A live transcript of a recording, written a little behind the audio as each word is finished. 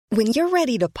When you're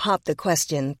ready to pop the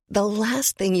question, the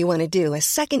last thing you want to do is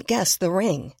second-guess the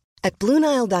ring. At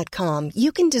BlueNile.com,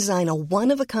 you can design a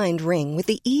one-of-a-kind ring with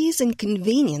the ease and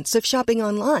convenience of shopping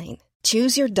online.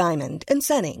 Choose your diamond and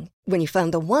setting. When you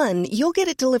find the one, you'll get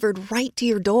it delivered right to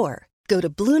your door. Go to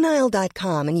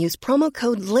BlueNile.com and use promo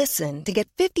code LISTEN to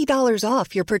get $50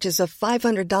 off your purchase of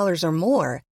 $500 or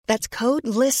more. That's code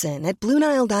LISTEN at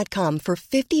BlueNile.com for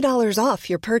 $50 off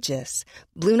your purchase.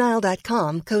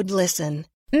 BlueNile.com, code LISTEN.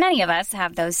 Many of us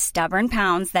have those stubborn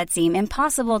pounds that seem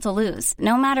impossible to lose,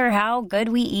 no matter how good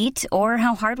we eat or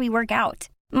how hard we work out.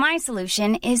 My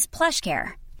solution is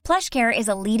PlushCare. PlushCare is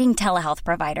a leading telehealth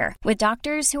provider with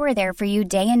doctors who are there for you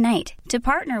day and night to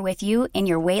partner with you in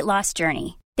your weight loss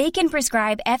journey. They can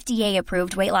prescribe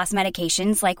FDA-approved weight loss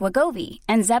medications like Wegovy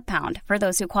and Zepbound for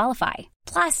those who qualify.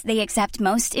 Plus, they accept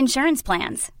most insurance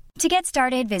plans. To get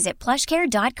started, visit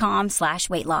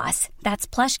plushcare.com/weightloss. That's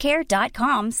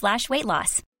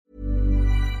plushcare.com/weightloss.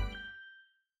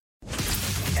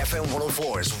 FM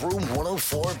 104's Room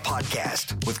 104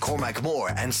 podcast with Cormac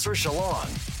Moore and Saoirse Long.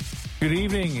 Good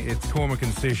evening, it's Cormac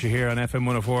and Saoirse here on FM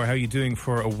 104. How are you doing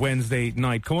for a Wednesday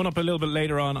night? Coming up a little bit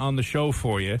later on the show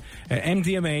for you,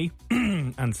 MDMA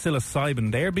and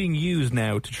psilocybin, they're being used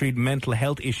now to treat mental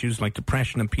health issues like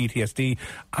depression and PTSD,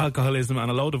 alcoholism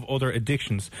and a load of other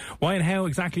addictions. Why and how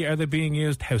exactly are they being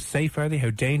used? How safe are they?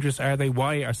 How dangerous are they?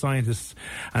 Why are scientists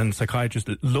and psychiatrists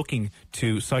looking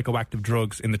to psychoactive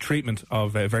drugs in the treatment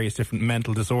of various different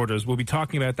mental disorders? We'll be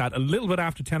talking about that a little bit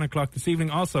after 10 o'clock this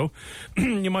evening. Also,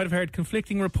 you might have heard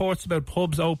conflicting reports about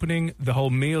pubs opening, the whole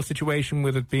meal situation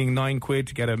with it being £9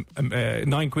 to get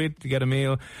 £9 to get a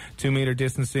meal, 2 metre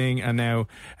distancing, and now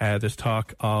there's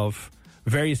talk of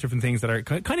various different things that are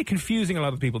kind of confusing a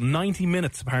lot of people. 90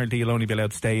 minutes apparently you'll only be allowed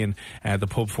to stay in the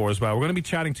pub for as well. We're going to be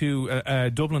chatting to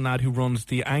a Dublin lad who runs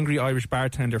the Angry Irish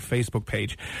Bartender Facebook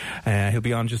page. He'll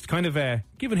be on just kind of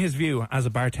giving his view as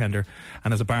a bartender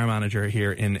and as a bar manager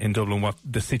here in Dublin, what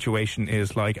the situation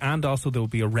is like. And also there will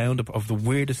be a roundup of the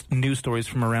weirdest news stories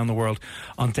from around the world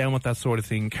on Down With That Sort of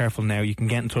Thing. Careful now, you can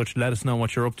get in touch, let us know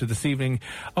what you're up to this evening.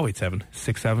 087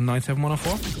 6797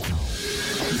 104.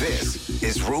 This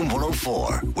is Room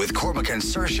 104 with Cormac and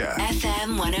Saoirse.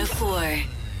 FM 104.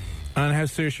 And how's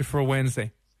Saoirse for a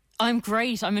Wednesday? I'm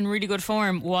great. I'm in really good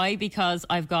form. Why? Because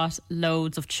I've got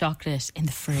loads of chocolate in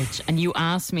the fridge. And you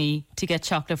asked me to get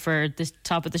chocolate for the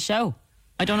top of the show.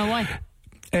 I don't know why.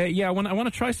 I want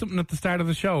to try something at the start of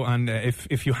the show, and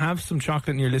if you have some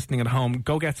chocolate and you're listening at home,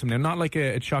 go get some. Now, not like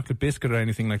a chocolate biscuit or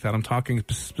anything like that. I'm talking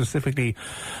specifically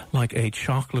like a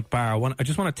chocolate bar. I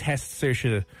just want to test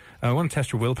Saoirse. I want to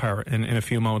test your willpower in a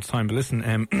few moments' time. But listen,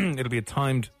 it'll be a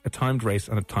timed race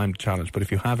and a timed challenge. But if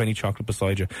you have any chocolate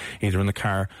beside you, either in the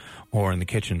car or in the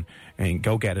kitchen,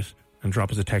 go get it and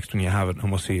drop us a text when you have it, and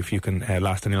we'll see if you can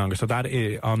last any longer. So that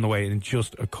is on the way in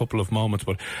just a couple of moments.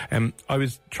 But I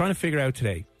was trying to figure out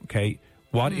today, okay,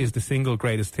 what is the single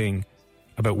greatest thing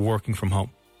about working from home?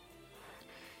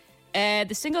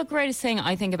 The single greatest thing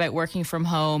I think about working from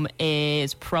home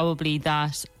is probably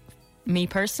that, me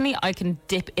personally, I can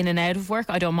dip in and out of work.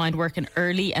 I don't mind working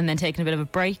early and then taking a bit of a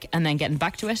break and then getting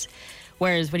back to it.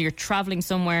 Whereas when you're travelling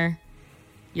somewhere,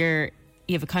 you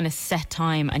have a kind of set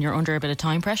time and you're under a bit of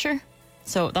time pressure.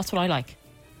 So that's what I like.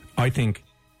 I think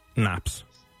naps.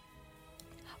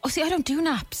 Oh, see, I don't do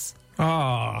naps.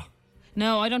 Ah.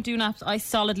 No, I don't do naps. I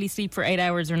solidly sleep for 8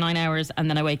 hours or 9 hours and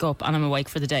then I wake up and I'm awake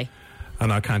for the day.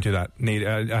 And I can't do that.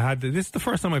 This is the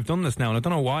first time I've done this now, and I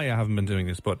don't know why I haven't been doing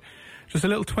this, but just a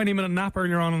little 20-minute nap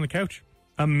earlier on the couch.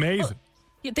 Amazing.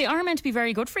 Well, they are meant to be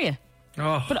very good for you.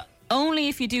 Oh. But only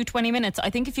if you do 20 minutes. I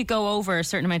think if you go over a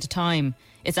certain amount of time,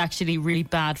 it's actually really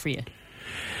bad for you.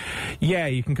 Yeah,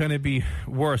 you can kind of be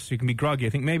worse. You can be groggy.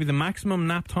 I think maybe the maximum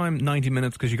nap time, 90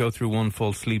 minutes, because you go through one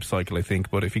full sleep cycle, I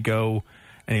think. But if you go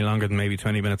any longer than maybe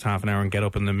 20 minutes, half an hour, and get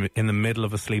up in the middle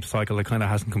of a sleep cycle that kind of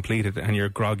hasn't completed, and you're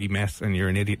a groggy mess and you're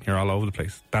an idiot and you're all over the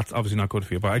place, that's obviously not good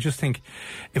for you. But I just think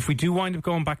if we do wind up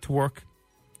going back to work,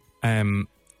 can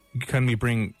we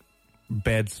bring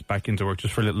beds back into work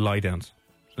just for little lie downs?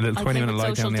 A little 20-minute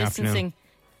lie down in the afternoon?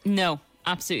 No,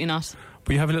 absolutely not.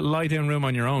 But you have a little lie down room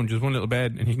on your own, just one little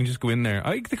bed, and you can just go in there.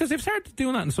 Because they've started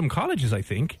doing that in some colleges, I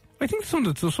think. I think some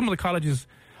of the colleges,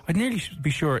 I'd nearly be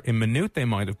sure in Maynooth they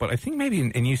might have, but I think maybe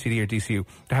in UCD or DCU,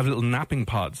 they have little napping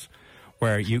pods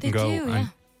where you can go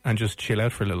and just chill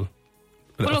out for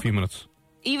a few minutes.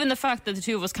 Even the fact that the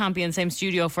two of us can't be in the same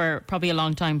studio for probably a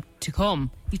long time to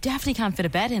come, you definitely can't fit a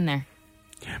bed in there.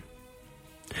 Yeah.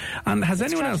 And has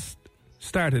anyone else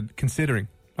started considering?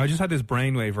 I just had this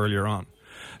brainwave earlier on.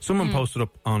 Someone posted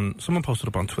up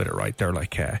on Twitter, right? They're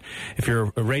like, if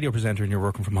you're a radio presenter and you're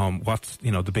working from home, what's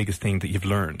the biggest thing that you've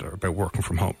learned about working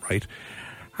from home, right?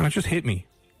 And it just hit me.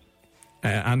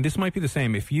 And this might be the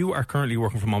same if you are currently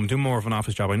working from home, doing more of an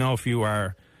office job. I know if you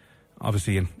are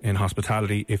obviously in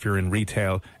hospitality, if you're in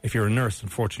retail, if you're a nurse,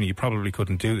 unfortunately, you probably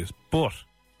couldn't do this. But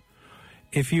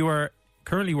if you are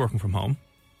currently working from home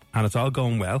and it's all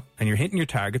going well and you're hitting your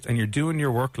targets and you're doing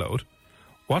your workload,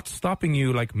 what's stopping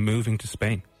you like moving to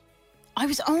Spain? I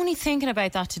was only thinking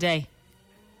about that today.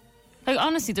 Like,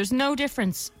 honestly, there's no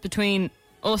difference between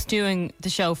us doing the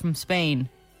show from Spain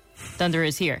than there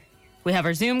is here. We have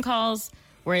our Zoom calls,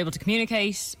 we're able to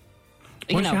communicate.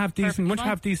 Once you have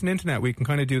decent internet, we can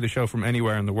kind of do the show from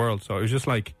anywhere in the world. So it was just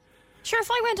like, sure,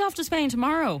 if I went off to Spain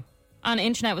tomorrow and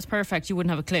internet was perfect, you wouldn't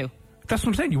have a clue. That's what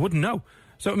I'm saying. You wouldn't know.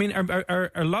 So I mean,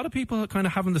 are a lot of people kind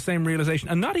of having the same realization,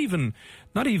 and not even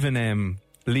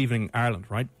leaving Ireland,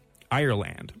 right?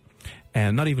 Ireland,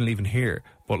 and not even leaving here.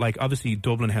 But like, obviously,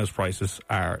 Dublin house prices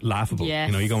are laughable.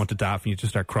 Yes. You go into Daft and you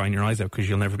just start crying your eyes out because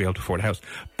you'll never be able to afford a house.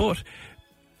 But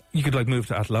you could like move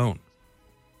to Athlone.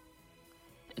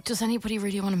 Does anybody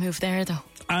really want to move there, though?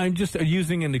 I'm just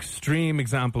using an extreme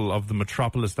example of the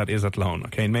metropolis that is Athlone,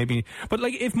 okay? And maybe, but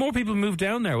like, if more people moved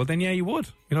down there, well, then yeah, you would.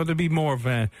 There'd be more of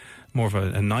a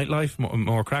nightlife,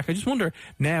 more crack. I just wonder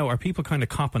now, are people kind of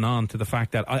copping on to the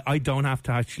fact that I don't have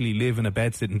to actually live in a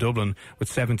bedsit in Dublin with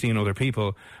 17 other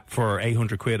people for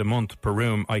 800 quid a month per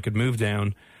room? I could move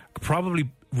down,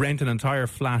 probably rent an entire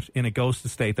flat in a ghost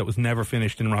estate that was never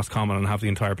finished in Roscommon and have the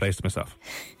entire place to myself.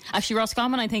 Actually,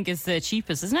 Roscommon, I think, is the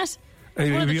cheapest, isn't it?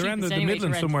 It'll be around the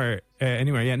Midlands somewhere,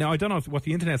 anywhere. Yeah, now I don't know what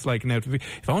the internet's like now.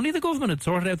 If only the government had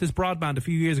sorted out this broadband a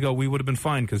few years ago, we would have been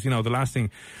fine. Because the last thing,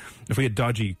 if we had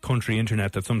dodgy country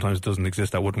internet that sometimes doesn't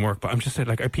exist, that wouldn't work. But I'm just saying,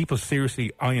 like, are people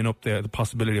seriously eyeing up the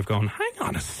possibility of going, hang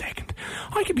on a second,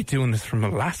 I could be doing this from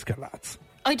Alaska, lads?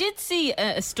 I did see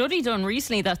a study done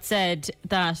recently that said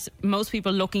that most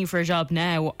people looking for a job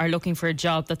now are looking for a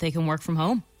job that they can work from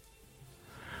home.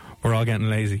 We're all getting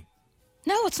lazy.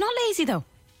 No, it's not lazy, though.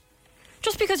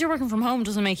 Just because you're working from home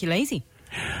doesn't make you lazy.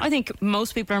 I think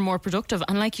most people are more productive.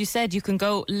 And like you said, you can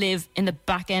go live in the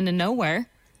back end of nowhere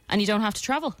and you don't have to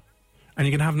travel. And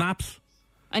you can have naps.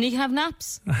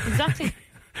 Exactly.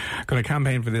 Going to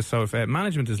campaign for this. So if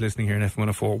management is listening here in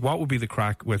FM104, what would be the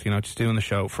crack with, just doing the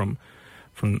show from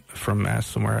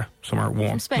somewhere warm?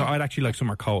 From Spain. No, I'd actually like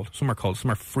somewhere cold,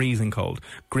 somewhere freezing cold.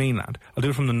 Greenland. I'll do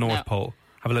it from the North Pole.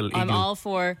 Have a little igloo. I'm all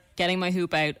for getting my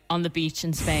hoop out on the beach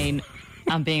in Spain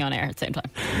and being on air at the same time.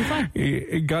 It'll be fine.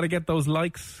 You got to get those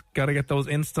likes. Got to get those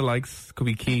Insta likes. Could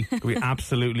be key. Could be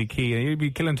absolutely key. And you'd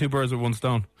be killing two birds with one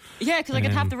stone. Yeah, because I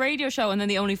could have the radio show and then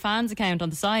the OnlyFans account on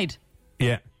the side.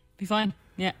 Yeah. Be fine.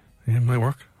 Yeah. Yeah, might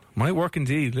work. Might work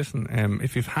indeed. Listen,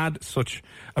 if you've had such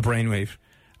a brainwave,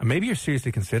 and maybe you're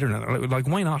seriously considering it, like,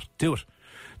 why not? Do it.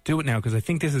 Do it now, because I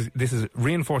think this is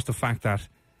reinforced the fact that,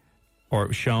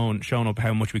 or shown up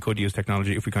how much we could use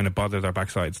technology if we kind of bothered our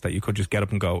backsides, that you could just get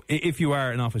up and go. If you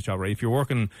are an office job, right? If you're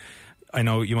working, I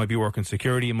know you might be working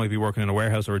security, you might be working in a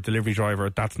warehouse or a delivery driver,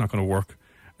 that's not going to work.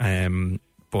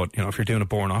 But, if you're doing a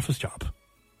boring office job.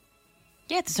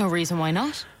 Yeah, there's no reason why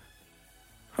not.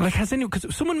 Like,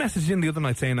 because someone messaged in the other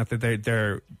night saying that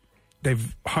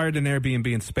they've hired an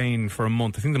Airbnb in Spain for a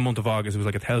month. I think the month of August, it was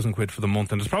like £1,000 for the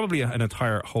month, and there's probably an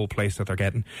entire whole place that they're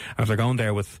getting. And if they're going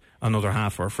there with another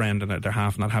half or a friend and they're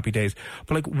half not happy days.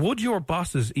 But like, would your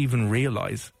bosses even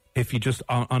realise if you just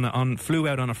flew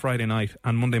out on a Friday night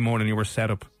and Monday morning you were set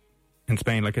up in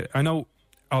Spain? Like, I know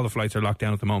all the flights are locked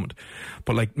down at the moment,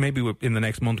 but like, maybe in the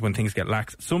next month when things get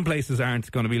lax, some places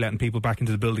aren't going to be letting people back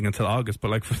into the building until August,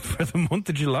 but like for the month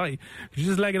of July, could you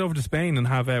just leg it over to Spain and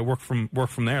have work from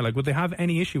there? Like, would they have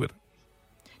any issue with it?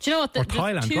 Do you know what? Or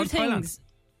Thailand.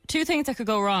 Two things that could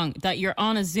go wrong: that you're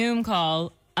on a Zoom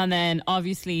call and then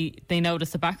obviously they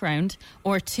notice the background,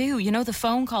 or two, the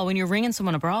phone call when you're ringing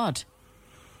someone abroad,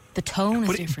 the tone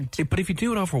is different. But if you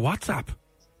do it over WhatsApp,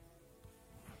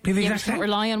 you can't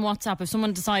rely on WhatsApp. If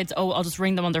someone decides, I'll just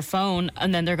ring them on their phone,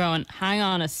 and then they're going, hang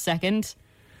on a second,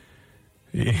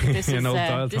 this is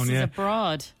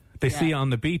abroad. They see you on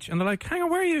the beach and they're like, hang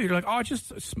on, where are you? You're like,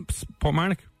 just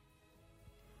Portmarnock.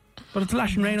 But it's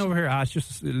lashing rain over here. It's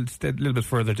just a little bit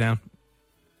further down.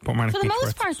 Portmarnock. For the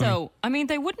most part, though, I mean,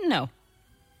 they wouldn't know.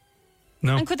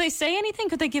 No. And could they say anything?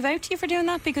 Could they give out to you for doing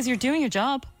that? Because you're doing your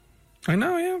job. I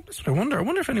know, yeah. That's what I wonder. I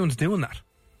wonder if anyone's doing that.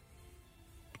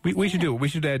 We should do it. We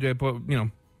should,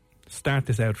 start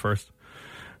this out first.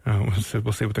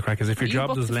 We'll see what the crack is. If your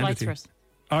job does lend it to you.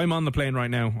 I'm on the plane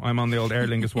right now. I'm on the old Aer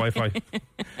Lingus Wi-Fi.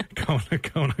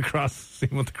 going across,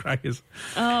 seeing what the crack is.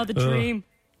 Oh, the dream.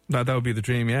 That would be the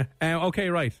dream, yeah. Okay,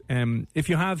 right. If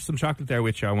you have some chocolate there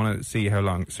with you, I want to see how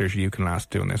long, Saoirse, you can last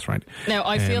doing this, right? Now,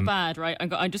 I feel bad, right?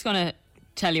 I'm just going to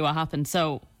tell you what happened.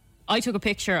 So, I took a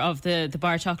picture of the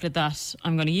bar chocolate that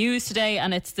I'm going to use today,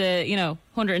 and it's the,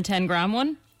 110 gram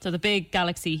one. So, the big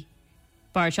Galaxy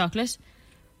bar chocolate.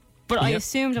 But I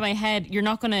assumed in my head, you're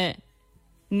not going to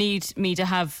need me to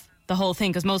have the whole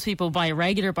thing, because most people buy a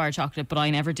regular bar chocolate, but I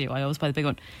never do. I always buy the big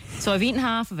one. So, I've eaten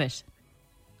half of it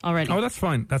already. Oh, that's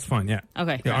fine. That's fine, yeah.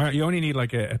 Okay. Yeah, you only need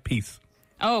like a piece.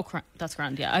 Oh, that's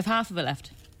grand, yeah. I've half of it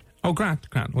left. Oh, grand.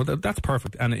 Well, that's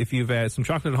perfect. And if you've some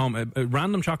chocolate at home, a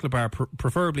random chocolate bar,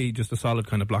 preferably just a solid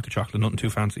kind of block of chocolate, nothing too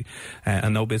fancy,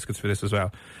 and no biscuits for this as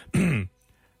well.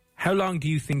 How long do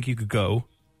you think you could go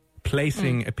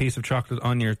placing a piece of chocolate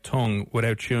on your tongue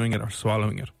without chewing it or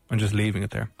swallowing it and just leaving it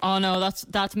there? Oh, no,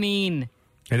 that's mean.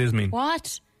 It is mean.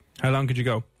 What? How long could you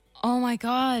go? Oh, my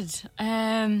God.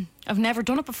 I've never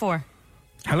done it before.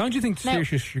 How long do you think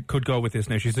Saoirse could go with this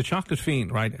now? She's a chocolate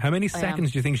fiend, right? How many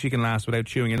seconds do you think she can last without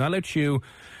chewing? You're not allowed to chew.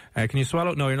 Can you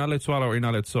swallow? No, you're not allowed to swallow, or you're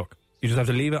not allowed to suck. You just have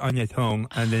to leave it on your tongue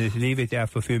and then leave it there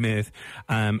for a few minutes.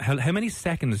 How many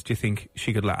seconds do you think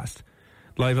she could last?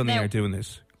 Live on the air doing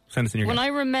this. Send us in your When I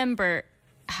remember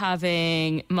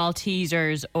having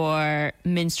Maltesers or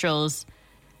minstrels,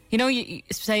 you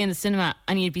say in the cinema,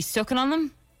 and you'd be sucking on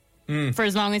them for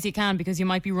as long as you can, because you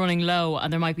might be running low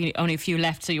and there might be only a few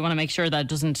left, so you want to make sure that it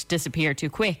doesn't disappear too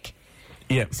quick.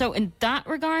 Yeah. So in that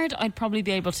regard, I'd probably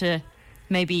be able to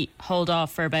maybe hold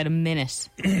off for about a minute.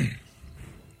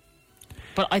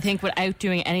 But I think without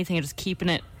doing anything, just keeping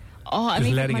it... Oh, I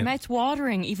mean, my mouth's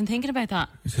watering even thinking about that.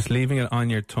 It's just leaving it on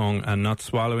your tongue and not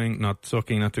swallowing, not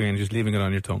sucking, not doing anything, just leaving it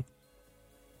on your tongue.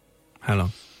 How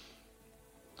long?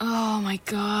 Oh, my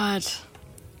God.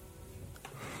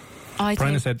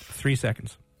 Brian said 3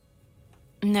 seconds.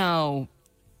 No.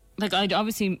 Like, I'd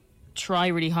obviously try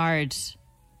really hard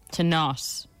to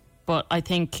not, but I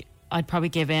think I'd probably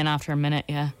give in after a minute,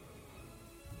 yeah.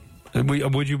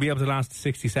 Would you be able to last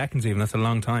 60 seconds even? That's a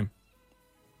long time.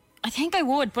 I think I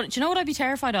would, but do you know what I'd be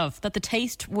terrified of? That the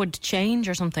taste would change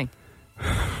or something.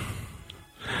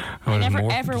 I never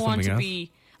ever want to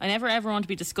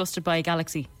be disgusted by a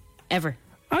Galaxy. Ever.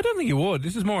 I don't think you would.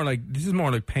 This is more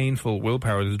like painful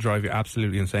willpower that drive you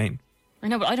absolutely insane. I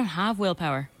know, but I don't have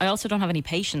willpower. I also don't have any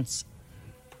patience.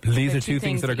 These are two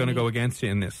things that are going to go against you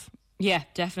in this. Yeah,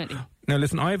 definitely. Now,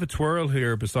 listen, I have a twirl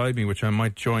here beside me, which I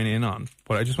might join in on.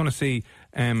 But I just want to see,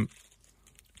 do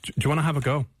you want to have a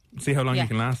go? See how long you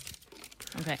can last?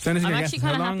 Okay. I'm actually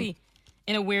kind of happy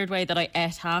in a weird way that I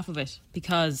ate half of it,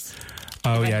 because...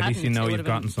 Oh, yeah, at least you know you've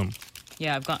gotten some.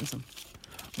 Yeah, I've gotten some.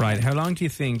 Right, how long do you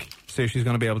think Saoirse's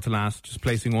going to be able to last just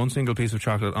placing one single piece of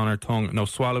chocolate on her tongue? No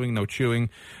swallowing, no chewing,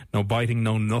 no biting,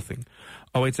 no nothing.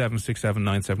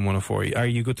 08767971004. Are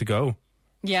you good to go?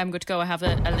 Yeah, I'm good to go. I have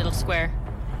a little square.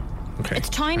 Okay. It's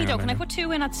tiny though. Can I put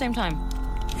two in at the same time?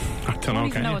 I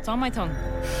don't know. No, it's on my tongue.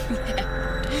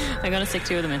 I'm going to stick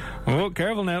two of them in. Oh,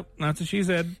 careful now. That's what she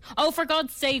said. Oh, for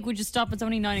God's sake, would you stop? It's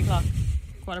only 9 o'clock.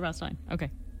 9:15. Okay.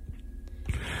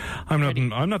 I'm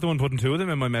not the one putting two of them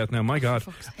in my mouth now. My God.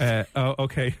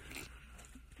 Okay.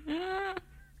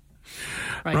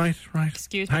 Right.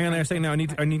 Excuse me. Hang on there a second. Now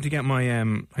I need to get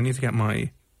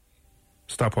my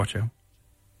stopwatch out.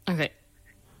 Okay.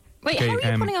 Wait, how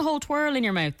are you putting a whole twirl in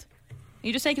your mouth? Are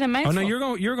you just taking a mouthful? Oh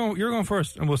no, you're going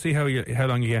first, and we'll see how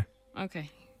long you get. Okay.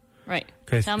 Right.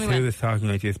 Because Tell me two when. is talking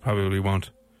like this probably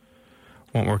won't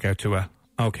work out too well.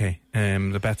 Okay.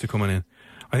 The bets are coming in.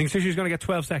 I think Saoirse's going to get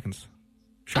 12 seconds.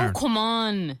 Sharon. Oh, come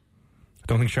on. I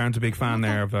don't think Sharon's a big fan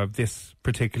there of this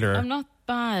particular I'm not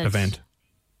bad. event.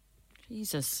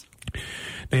 Jesus.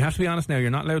 Now, you have to be honest now. You're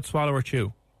not allowed to swallow or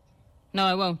chew. No,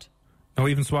 I won't. No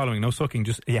even swallowing, no sucking.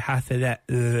 Just, you have to let...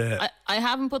 I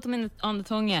haven't put them on the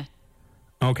tongue yet.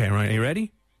 Okay, right. Are you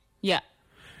ready? Yeah.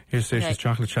 Here's Saoirse's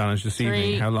chocolate challenge this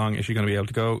evening. How long is she going to be able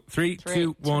to go? 3,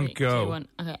 2, 1, go. 2, 1.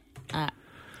 Okay.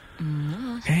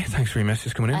 Okay, thanks for your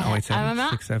messages coming in. 087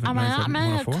 I'm not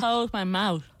meant to close my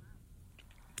mouth.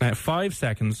 5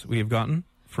 seconds we have gotten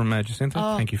from Jacinta.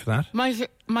 Thank you for that.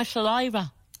 My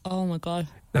saliva. Oh my God.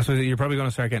 That's what you're probably going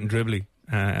to start getting dribbly,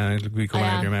 and it'll be coming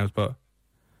out of your mouth. But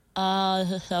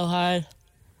this is so hard.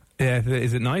 Yeah,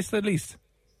 is it nice at least?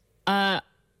 I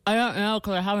don't know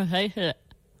because I haven't tasted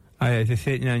it. Just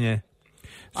sitting on you.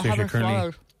 I haven't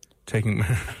swallowed.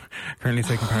 Currently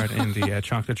taking part in the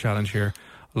chocolate challenge here.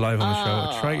 Live on the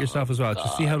show. Try it yourself as well.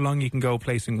 Just see how long you can go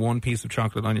placing one piece of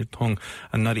chocolate on your tongue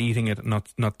and not eating it, not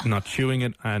chewing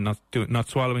it, and not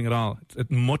swallowing at all.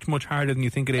 It's much harder than you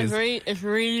think it is. It's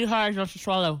really hard not to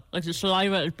swallow. Like the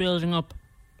saliva is building up.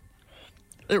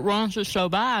 It wants it so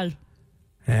bad.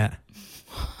 Yeah.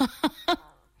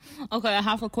 Okay, I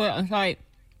have to quit. I'm sorry.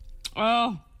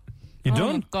 Oh. You Oh,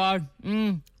 done? my God.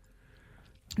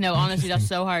 No, honestly, that's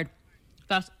so hard.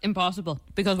 That's impossible.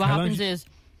 Because what How long happens did you- is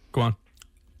Go on.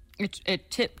 it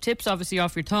tips obviously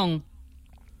off your tongue.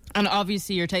 And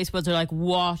obviously your taste buds are like,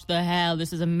 what the hell?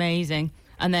 This is amazing.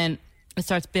 And then it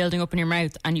starts building up in your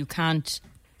mouth and you can't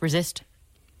resist.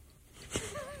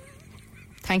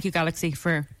 Thank you, Galaxy,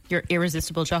 for your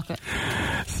irresistible chocolate.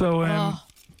 So,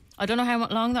 I don't know how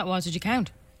long that was. Did you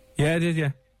count? yeah, I did,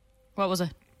 yeah. What was it?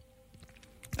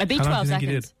 I beat How long 12 do you think you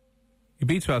seconds. did? You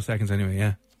beat 12 seconds anyway,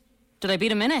 yeah. Did I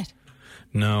beat a minute?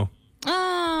 No.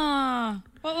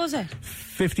 What was it?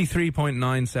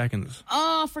 53.9 seconds.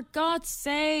 Oh, for God's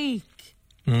sake.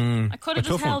 Mm, I could a have just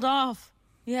tough one. held off.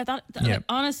 Yeah, Yeah.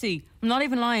 honestly, I'm not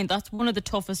even lying. That's one of the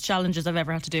toughest challenges I've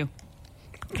ever had to do.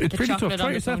 It's pretty tough. chocolate Try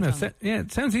on it the yourself tongue now. tongue. Yeah,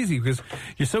 it sounds easy because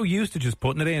you're so used to just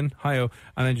putting it in, hi-oh,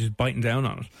 and then just biting down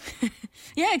on it.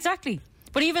 Yeah, exactly.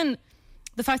 But even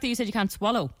the fact that you said you can't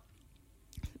swallow,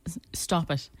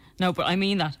 stop it. No, but I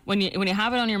mean that. When you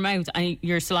have it on your mouth and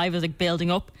your saliva is like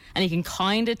building up and you can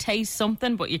kind of taste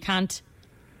something, but you can't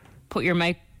put your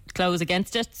mouth close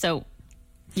against it, so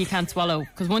you can't swallow.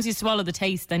 Because once you swallow the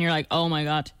taste, then you're like, oh my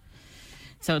God.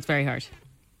 So it's very hard.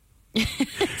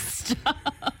 Stop.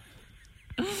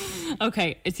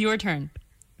 Okay, it's your turn.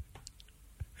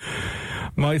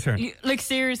 My turn. Like,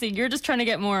 seriously, you're just trying to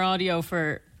get more audio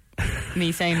for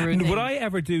me saying rude things. Would I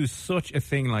ever do such a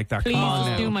thing like that? Please Come on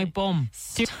just now. do my bum.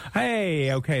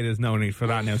 Hey, okay, there's no need for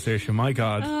that now, Saoirse. My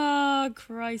God. Oh,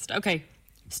 Christ. Okay,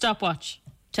 stopwatch.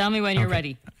 Tell me when you're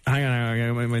ready. Hang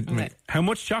on. Wait. Okay. How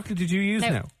much chocolate did you use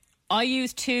now? I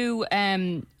used two,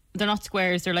 they're not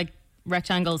squares, they're like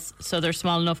rectangles, so they're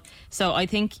small enough. So I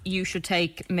think you should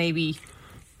take maybe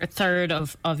a third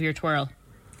of your twirl.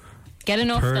 Get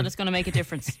enough Third? that it's going to make a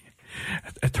difference.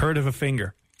 A third of a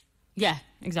finger. Yeah,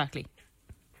 exactly.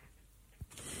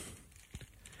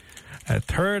 A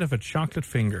third of a chocolate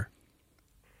finger.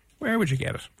 Where would you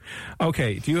get it?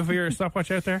 Okay, do you have your stopwatch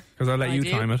out there? Because I'll let I you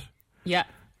do. time it. Yeah.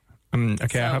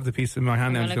 Okay, I So, have the piece in my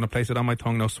hand now. I'm just going to place it on my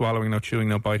tongue. No swallowing, no chewing,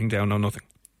 no biting down, no nothing.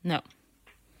 No.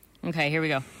 Okay, here we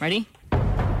go. Ready?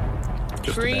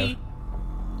 Just 3,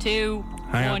 2,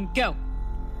 Hang 1, go.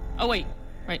 Oh, wait.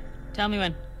 Right. Tell me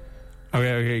when. about.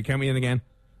 Okay, count me in again.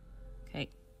 Okay,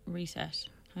 reset.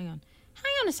 Hang on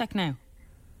a sec now.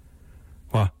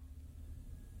 What?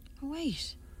 Oh,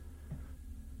 wait.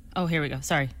 Oh, here we go.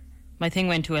 Sorry. My thing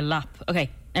went to a lap. Okay,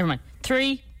 never mind.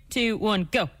 3, 2, 1,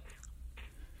 go.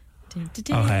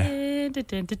 Okay.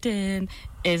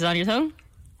 Is it on your tongue?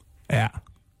 Yeah.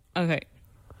 Okay.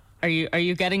 Are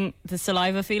you getting the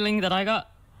saliva feeling that I got?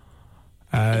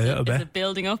 A Is little bit. it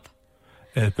building up?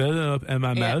 It's building up in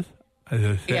my Yeah. mouth. It's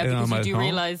Yeah, sitting on because my you do tongue.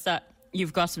 realise that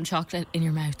you've got some chocolate in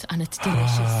your mouth and it's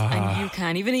delicious and you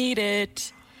can't even eat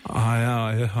it. I know.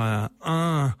 I just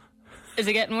want Is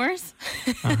it getting worse?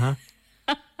 Uh-huh.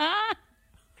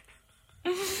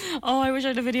 Oh, I wish I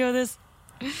had a video of this.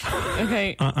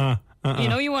 Okay. You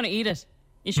know you want to eat it.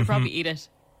 You should probably eat it.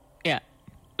 Yeah.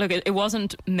 Look, it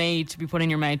wasn't made to be put in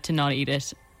your mouth to not eat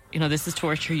it. You know, this is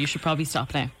torture. You should probably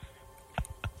stop now.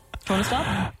 Do you want to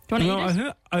stop? Do you want to eat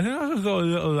it? I think I should go a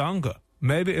little longer.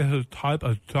 Maybe it's a type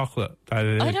of chocolate that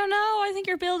it is. I don't know. I think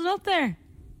you're building up there.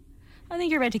 I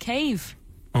think you're ready to cave.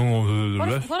 Oh, What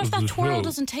if that twirl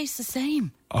doesn't taste the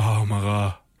same? Oh my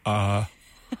God.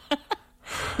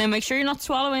 Now make sure you're not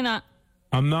swallowing that.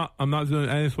 I'm not doing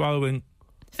any swallowing.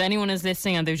 If anyone is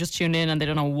listening and they've just tuned in and they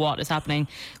don't know what is happening,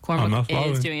 I'm Cormac not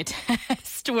swallowing. is doing a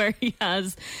test where he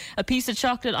has a piece of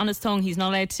chocolate on his tongue. He's not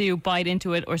allowed to bite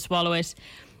into it or swallow it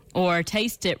or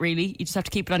taste it, really. You just have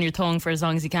to keep it on your tongue for as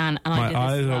long as you can. And I My did this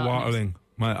eyes as well, are and it's watering.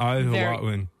 My eyes are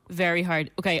watering. very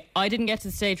hard. Okay, I didn't get to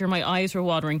the stage where my eyes were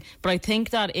watering, but I think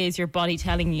that is your body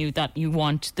telling you that you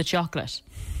want the chocolate.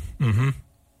 Mm-hmm.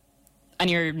 And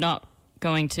you're not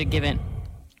going to give in.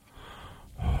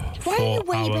 Why are you 4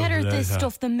 way hours better at this later.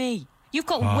 stuff than me? You've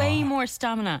got way more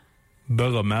stamina.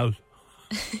 Bigger mouth.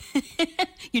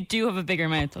 You do have a bigger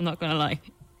mouth, I'm not going to lie.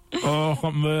 Oh,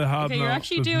 I'm really hard Okay, now. you're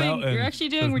actually It's doing melting. It's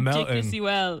ridiculously melting.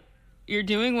 well. You're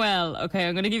doing well. Okay,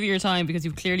 I'm going to give you your time because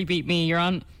you've clearly beat me. You're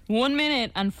on 1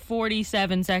 minute and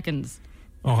 47 seconds.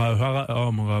 Okay,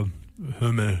 oh my God.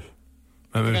 2 minutes.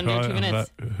 We're gonna do 2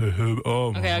 minutes.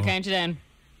 Oh my Okay, I'll God. count you down.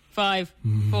 5,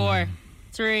 4,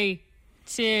 3,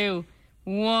 2,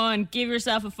 1. Give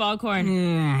yourself a foghorn.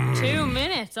 2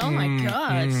 minutes. Oh my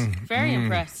God. Very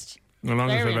impressed. The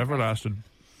longest Very I've ever lasted.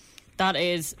 That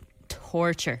is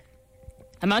torture.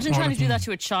 Imagine trying to do that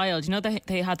to a child. You know,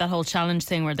 they had that whole challenge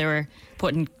thing where they were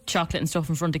putting chocolate and stuff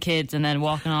in front of kids and then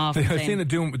walking off. and I've saying, seen it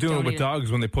doing "Don't it with eat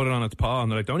dogs when they put it on its paw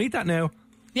and they're like, don't eat that now.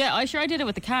 Yeah, I did it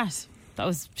with the cat.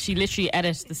 She literally ate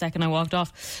it the second I walked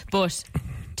off. But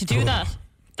to do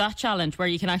that challenge where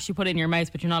you can actually put it in your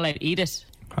mouth but you're not allowed to eat it,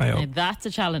 that's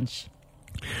a challenge.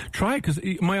 Try, because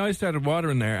my eyes started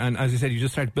watering there, and as you said, you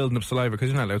just start building up saliva because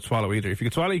you're not allowed to swallow either. If you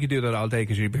could swallow, you could do that all day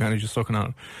because you'd be kind of just sucking on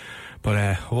it.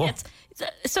 But,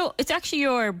 so it's actually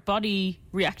your body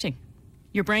reacting.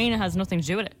 Your brain has nothing to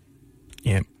do with it.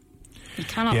 Yeah. You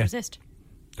cannot resist.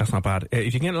 That's not bad.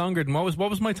 If you get longer than, what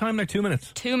was my time, like 2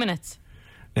 minutes? 2 minutes.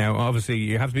 Now, obviously,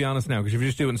 you have to be honest now, because if you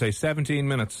just do it and say 17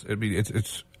 minutes,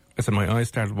 I said my eyes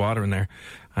started watering there,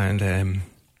 and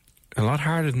a lot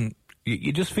harder than...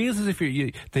 You just feels as if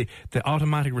the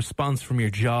automatic response from your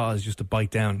jaw is just to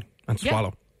bite down and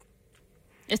swallow.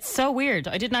 It's so weird.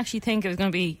 I didn't actually think it was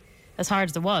going to be as hard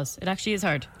as it was. It actually is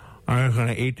hard. I'm going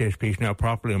to eat this piece now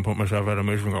properly and put myself out of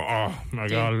misery and go, oh my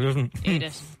God, it isn't. Eat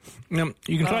it. Now,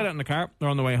 you can try that in the car or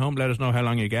on the way home. Let us know how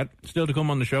long you get. Still to come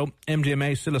on the show,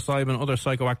 MDMA, psilocybin, other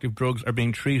psychoactive drugs are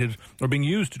being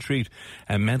used to treat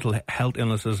mental health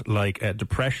illnesses like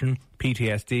depression,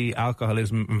 PTSD,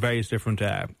 alcoholism, and various different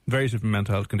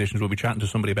mental health conditions. We'll be chatting to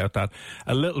somebody about that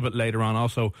a little bit later on.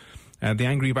 Also, the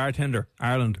Angry Bartender,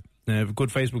 Ireland, good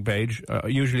Facebook page,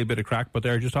 usually a bit of crack, but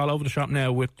they're just all over the shop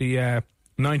now with the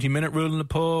 90-minute rule in the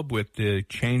pub, with the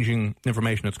changing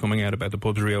information that's coming out about the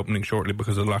pubs reopening shortly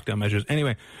because of the lockdown measures.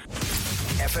 Anyway.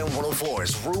 FM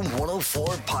 104's Room 104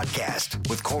 podcast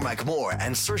with Cormac Moore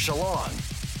and Saoirse Long.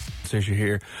 Saoirse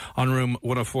here on Room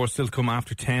 104, still to come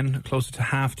after 10, closer to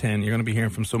half 10. You're going to be hearing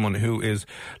from someone who is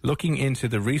looking into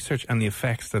the research and the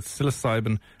effects that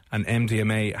psilocybin and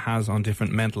MDMA has on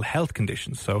different mental health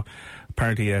conditions. So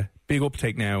apparently a big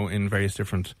uptake now in various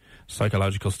different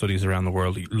psychological studies around the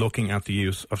world looking at the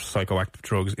use of psychoactive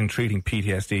drugs in treating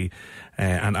PTSD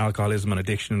and alcoholism and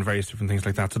addiction and various different things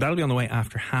like that. So that'll be on the way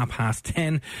after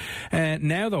 10:30.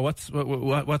 Now, though, what's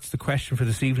the question for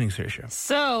this evening, Saoirse?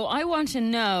 So I want to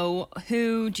know,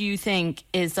 who do you think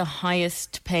is the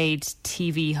highest paid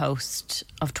TV host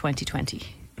of 2020?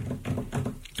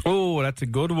 Oh, that's a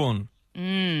good one.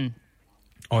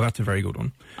 Oh, that's a very good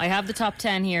one. I have the top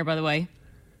 10 here, by the way,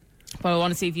 but I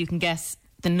want to see if you can guess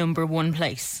the number one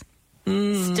place.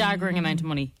 Staggering amount of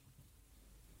money.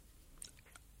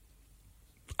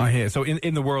 I hear. So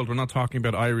in the world, we're not talking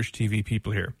about Irish TV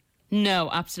people here.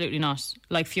 No, absolutely not.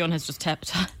 Like Fionn has just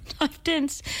typed in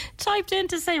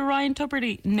to say Ryan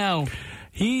Tubridy. No.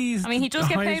 He does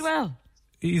get paid well.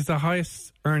 He's the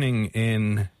highest earning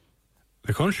in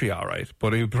the country, all right,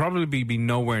 but he would probably be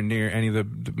nowhere near any of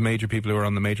the major people who are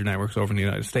on the major networks over in the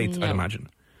United States, no. I'd imagine.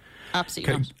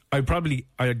 Absolutely not.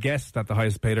 I'd guess that the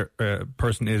highest paid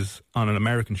person is on an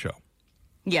American show.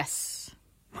 Yes.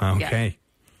 Okay. Yeah.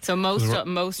 So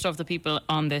most of the people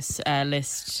on this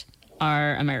list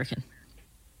are American.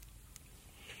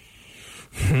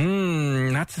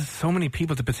 That's so many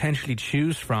people to potentially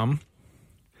choose from.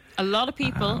 A lot of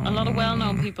people, a lot of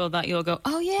well-known people that you'll go,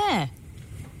 oh yeah.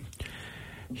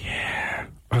 Yeah.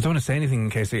 I don't want to say anything in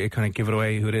case it kind of give it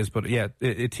away who it is, but yeah,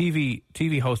 a TV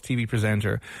host, TV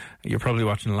presenter. You're probably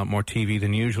watching a lot more TV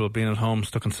than usual, being at home,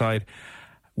 stuck inside.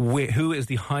 Who is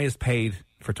the highest paid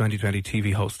for 2020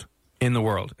 TV host in the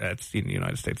world? It's in the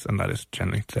United States, and that is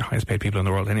generally the highest paid people in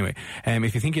the world anyway.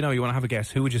 If you think you want to have a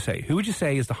guess, who would you say? Who would you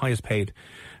say is the highest paid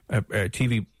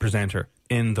TV presenter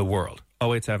in the world?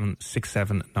 087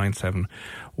 67 97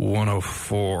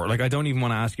 104. Like, I don't even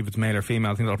want to ask you if it's male or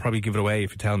female. I think that'll probably give it away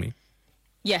if you tell me.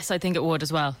 Yes, I think it would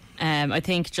as well. I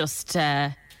think just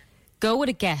go with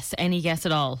a guess, any guess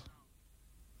at all.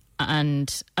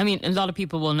 And, I mean, a lot of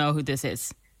people will know who this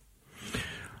is.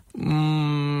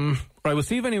 Right, we'll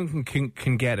see if anyone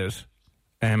can get it.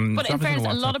 But in fairness,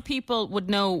 a lot of people would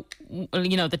know,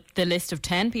 the list of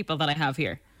 10 people that I have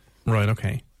here. Right,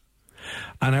 okay.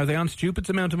 And are they on stupid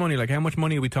amount of money? Like, how much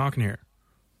money are we talking here?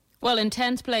 Well, in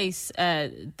 10th place,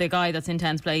 the guy that's in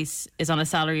 10th place is on a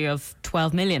salary of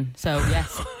 12 million. So,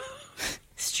 yes,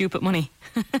 stupid money.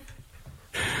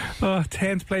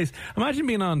 10th place. Imagine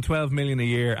being on 12 million a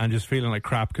year and just feeling like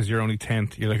crap because you're only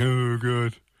 10th. You're like, oh,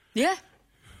 good. Yeah.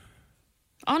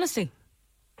 Honestly.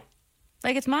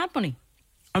 Like, it's mad money.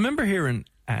 I remember hearing,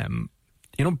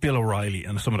 Bill O'Reilly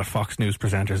and some of the Fox News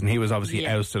presenters, and he was obviously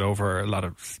ousted over a lot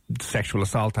of sexual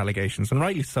assault allegations, and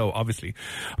rightly so, obviously.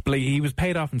 But he was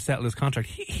paid off and settled his contract.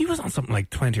 He was on something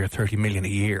like 20 or 30 million a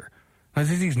year. Now,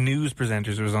 these news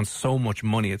presenters who was on so much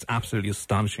money, it's absolutely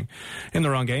astonishing. In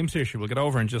the wrong game, seriously, we'll get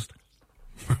over and just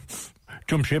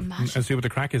jump ship and see what the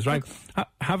crack is. Right,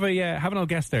 have an old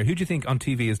guess there. Who do you think on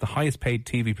TV is the highest paid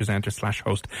TV presenter /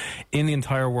 host in the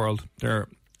entire world? There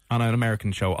on an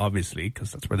American show, obviously,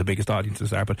 because that's where the biggest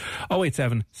audiences are. But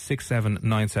 087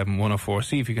 6797 104.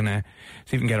 See if you can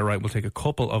get it right. We'll take a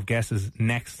couple of guesses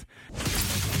next.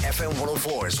 FM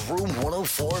 104's Room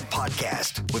 104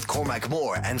 podcast with Cormac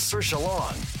Moore and Saoirse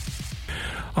Long.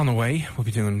 On the way, we'll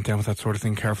be doing Down With That Sort of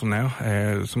Thing. Careful now.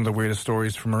 Some of the weirdest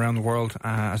stories from around the world.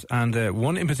 And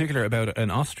one in particular about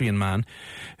an Austrian man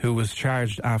who was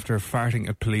charged after farting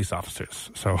at police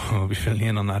officers. So we'll be filling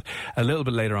in on that a little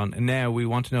bit later on. Now, we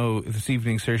want to know this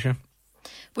evening, Saoirse.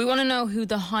 We want to know who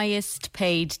the highest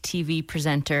paid TV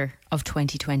presenter of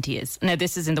 2020 is. Now,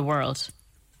 this is in the world.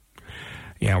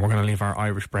 Yeah, we're going to leave our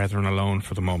Irish brethren alone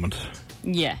for the moment.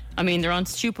 Yeah, I mean, they're on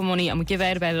stupid money and we give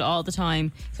out about it all the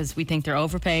time because we think they're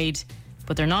overpaid,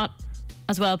 but they're not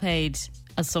as well paid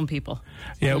as some people.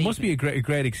 Yeah, it must be a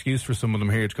great excuse for some of them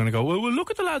here. It's going to go, well,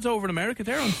 look at the lads over in America.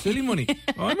 They're on silly money.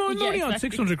 I'm only on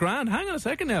 600 grand. Hang on a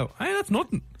second now. Hey, that's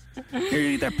nothing.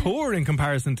 They're poor in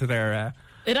comparison to their...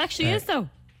 it actually is, though.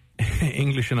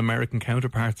 English and American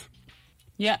counterparts.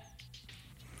 Yeah.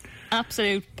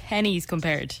 Absolute pennies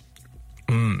compared.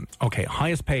 Okay,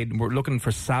 highest paid. We're looking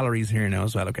for salaries here now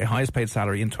as well. Okay, highest paid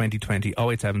salary in 2020.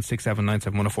 087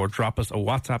 6797 104. Drop us a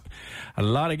WhatsApp. A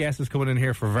lot of guesses coming in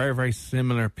here for very, very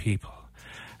similar people.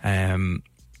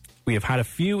 We have had a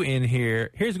few in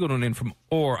here. Here's a good one in from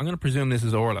Or. I'm going to presume this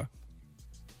is Orla.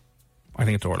 I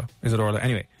think it's Orla. Is it Orla?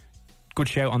 Anyway, good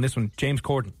shout on this one. James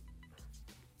Corden.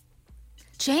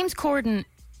 James Corden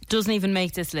doesn't even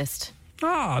make this list.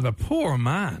 Ah, the poor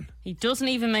man. He doesn't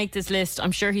even make this list.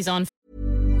 I'm sure he's on.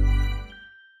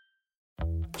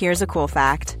 Here's a cool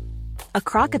fact. A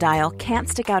crocodile can't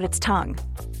stick out its tongue.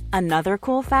 Another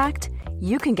cool fact,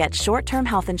 you can get short-term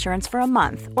health insurance for a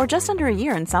month or just under a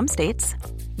year in some states.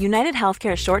 United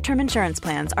Healthcare short-term insurance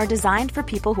plans are designed for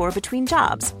people who are between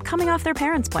jobs, coming off their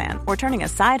parents' plan, or turning a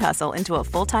side hustle into a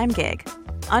full-time gig.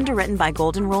 Underwritten by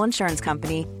Golden Rule Insurance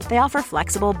Company, they offer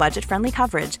flexible, budget-friendly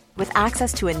coverage with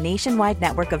access to a nationwide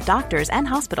network of doctors and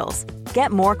hospitals.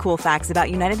 Get more cool facts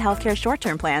about United Healthcare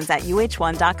short-term plans at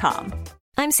uh1.com.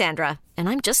 I'm Sandra, and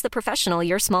I'm just the professional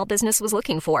your small business was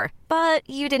looking for. But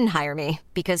you didn't hire me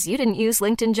because you didn't use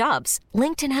LinkedIn Jobs.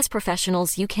 LinkedIn has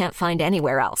professionals you can't find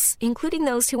anywhere else, including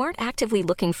those who aren't actively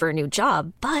looking for a new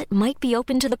job, but might be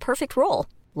open to the perfect role,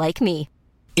 like me.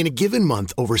 In a given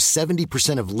month, over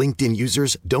 70% of LinkedIn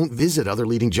users don't visit other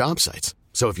leading job sites.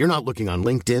 So if you're not looking on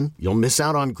LinkedIn, you'll miss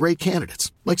out on great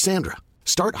candidates like Sandra.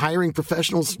 Start hiring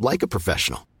professionals like a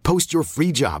professional. Post your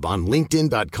free job on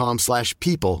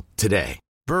linkedin.com/people today.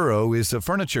 Burrow is a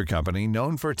furniture company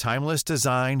known for timeless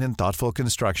design and thoughtful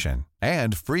construction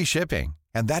and free shipping,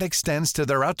 and that extends to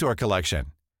their outdoor collection.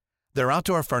 Their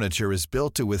outdoor furniture is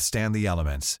built to withstand the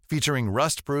elements, featuring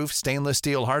rust-proof stainless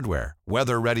steel hardware,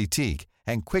 weather-ready teak,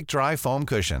 and quick-dry foam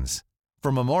cushions.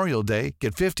 For Memorial Day,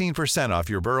 get 15% off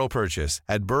your Burrow purchase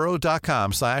at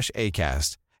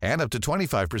burrow.com/ACAST and up to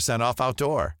 25% off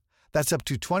outdoor. That's up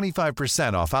to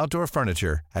 25% off outdoor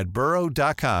furniture at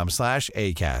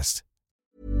burrow.com/ACAST.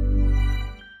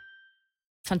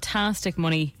 Fantastic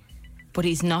money, but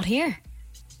he's not here.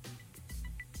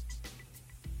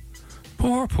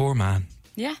 Poor man.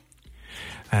 Yeah.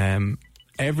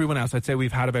 Everyone else, I'd say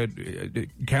we've had about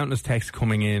countless texts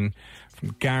coming in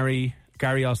from Gary.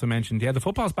 Gary also mentioned, the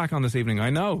football's back on this evening.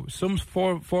 I know, some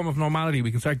form of normality.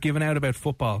 We can start giving out about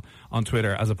football on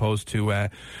Twitter as opposed to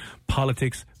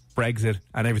politics, Brexit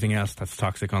and everything else that's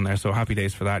toxic on there. So happy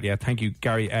days for that. Yeah, thank you,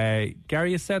 Gary.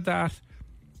 Gary has said that.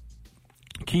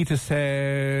 Keith has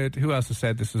said, who else has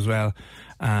said this as well?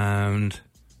 And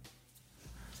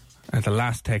the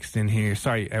last text in here,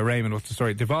 sorry, Raymond, what's the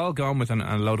story? They've all gone with, and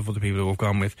a load of other people who have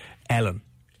gone with, Ellen.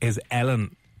 Is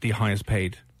Ellen the highest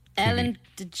paid TV? Ellen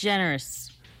DeGeneres.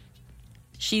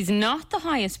 She's not the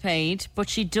highest paid, but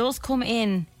she does come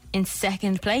in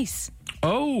second place.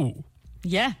 Oh.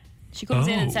 Yeah, she comes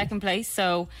in second place.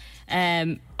 So,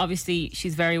 obviously,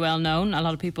 she's very well known. A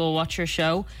lot of people watch her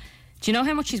show. Do you know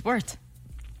how much she's worth?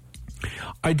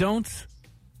 I don't.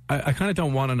 I kind of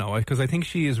don't want to know, because I think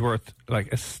she is worth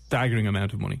like a staggering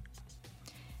amount of money.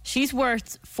 She's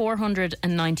worth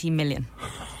 490 million.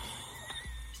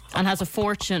 And has a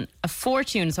fortune.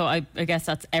 So I guess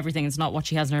that's everything. It's not what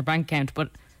she has in her bank account, but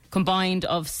combined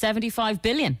of 75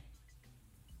 billion.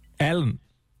 Ellen.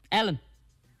 I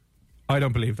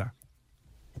don't believe that.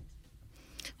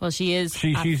 Well, she is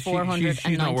at 490.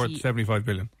 She's not worth 75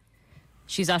 billion.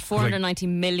 She's at 490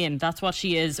 million. That's what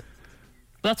she is.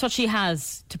 That's what she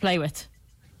has to play with.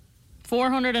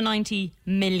 490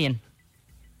 million.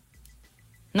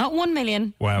 Not 1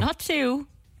 million. Wow. Not 2.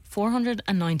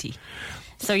 490.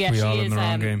 So yeah, she is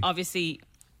obviously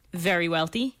very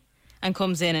wealthy and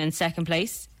comes in second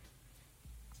place.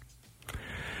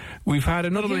 We've had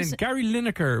another one in. Gary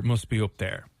Lineker must be up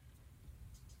there.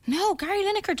 No, Gary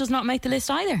Lineker does not make the list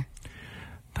either.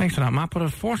 Thanks for that, Matt. But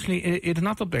unfortunately, it's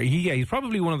not up there. He's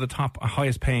probably one of the top,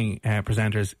 highest paying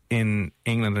presenters in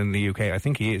England and the UK. I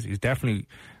think he is. He's definitely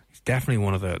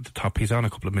one of the top. He's on a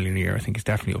couple of million a year. I think he's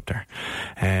definitely up there.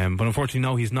 But unfortunately,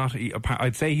 no, he's not.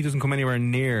 I'd say he doesn't come anywhere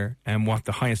near what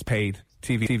the highest paid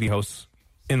TV hosts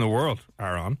in the world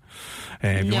are on.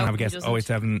 If you want to have a guess,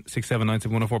 087 679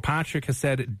 104. Patrick has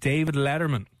said David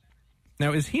Letterman.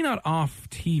 Now, is he not off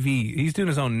TV? He's doing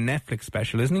his own Netflix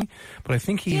special, isn't he? But I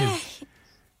think he is.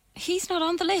 He's not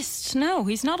on the list. No,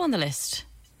 he's not on the list.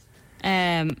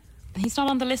 He's not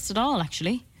on the list at all,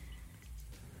 actually.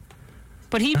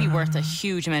 But he'd be worth a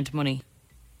huge amount of money.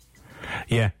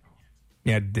 Yeah,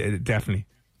 definitely.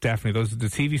 Those the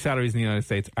TV salaries in the United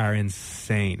States are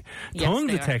insane. Yes,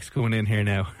 tons of text going in here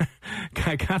now.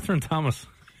 Catherine Thomas.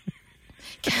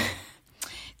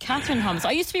 Catherine Thomas.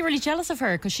 I used to be really jealous of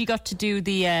her because she got to do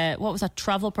the what was that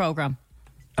travel program?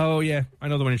 Oh yeah, I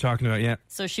know the one you're talking about. Yeah.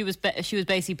 So she was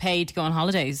basically paid to go on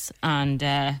holidays and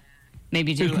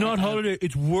maybe do. It's not holiday.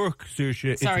 It's work,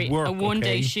 Saoirse. Sorry, it's work, a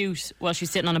one-day shoot while she's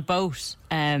sitting on a boat,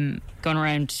 going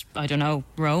around. I don't know,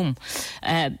 Rome.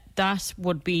 That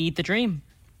would be the dream.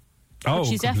 Oh, but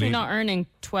she's definitely not earning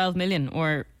 12 million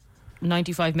or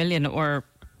 95 million or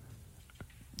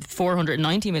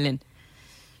 490 million.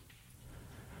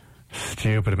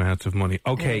 Stupid amounts of money.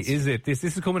 Okay, is it this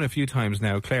is coming a few times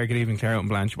now. Claire, good evening. Claire out in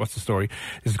Blanche, what's the story?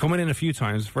 This is coming in a few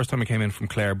times. First time it came in from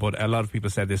Claire, but a lot of people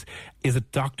said this. Is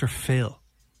it Dr. Phil?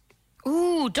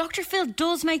 Ooh, Dr. Phil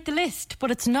does make the list,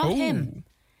 but it's not him.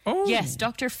 Oh. Yes,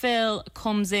 Dr. Phil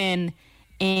comes in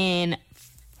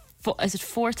is it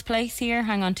fourth place here?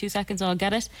 Hang on 2 seconds, I'll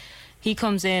get it. He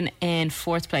comes in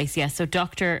fourth place, yes. So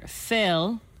Dr.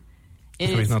 Phil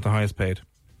is... So he's not the highest paid?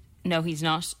 No, he's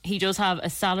not. He does have a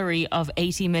salary of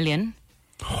 80 million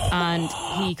and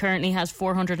he currently has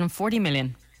 440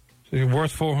 million. So he's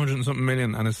worth 400 and something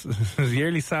million and his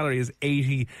yearly salary is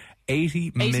 80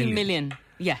 million. 80 million,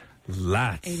 yeah.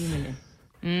 Lads. 80 million.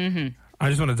 Mm-hmm. I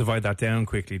just want to divide that down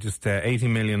quickly. Just 80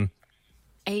 million.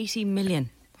 80 million.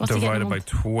 What's divided by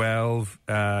 12.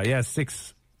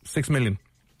 6 million.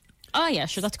 Oh, yeah,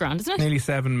 sure, that's grand, isn't it? Nearly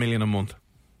 7 million a month.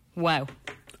 Wow.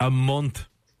 A month.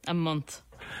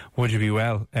 Would you be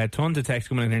well? Tons of text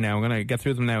coming in here now. I'm going to get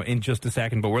through them now in just a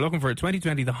second. But we're looking for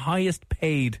 2020, the highest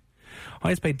paid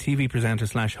TV presenter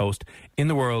 / host in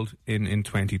the world in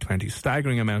 2020.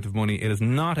 Staggering amount of money. It is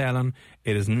not Ellen.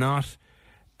 It is not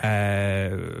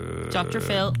Dr.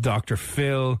 Phil. Dr.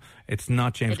 Phil. It's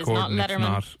not James Corden. Not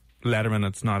Letterman. It's not Letterman.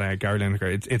 It's not Gary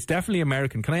Lineker. It's definitely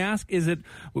American. Can I ask, is it...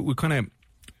 We kind of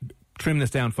trim this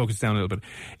down, focus down a little bit.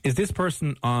 Is this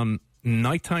person on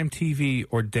nighttime TV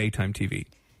or daytime TV?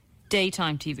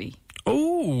 Daytime TV.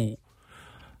 Oh,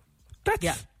 that's...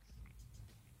 Yeah.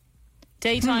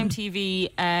 Daytime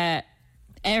TV,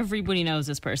 everybody knows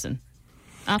this person.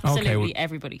 Absolutely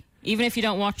everybody. Even if you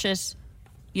don't watch it,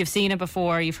 you've seen it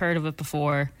before, you've heard of it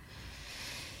before.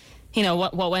 You know,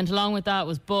 what went along with that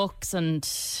was books and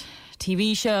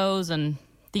TV shows and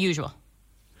the usual.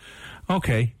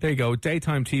 Okay, there you go.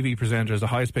 Daytime TV presenter is the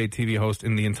highest paid TV host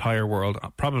in the entire world,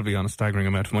 probably on a staggering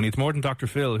amount of money. It's more than Dr.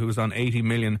 Phil, who's on 80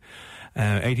 million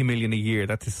a year.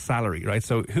 That's his salary, right?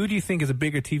 So who do you think is a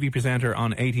bigger TV presenter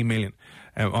on 80 million?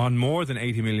 On more than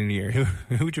 80 million a year?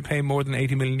 Who would you pay more than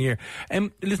 80 million a year?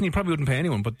 Listen, you probably wouldn't pay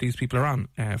anyone, but these people are on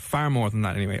far more than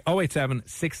that anyway. 087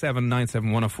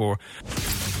 6797 104.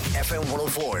 FM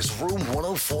 104's Room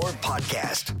 104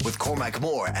 podcast with Cormac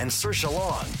Moore and Saoirse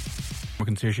Long. We're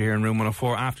Saoirse here in Room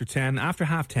 104 after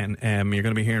half 10. You're going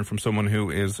to be hearing from someone who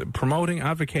is promoting,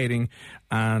 advocating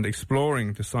and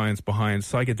exploring the science behind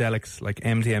psychedelics like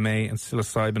MDMA and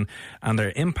psilocybin and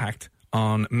their impact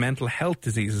on mental health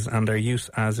diseases and their use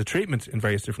as a treatment in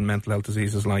various different mental health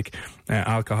diseases like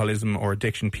alcoholism or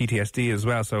addiction, PTSD as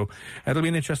well. So it'll be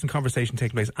an interesting conversation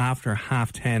taking place after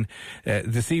half 10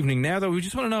 this evening. Now, though, we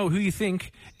just want to know who you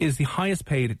think is the highest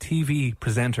paid TV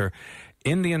presenter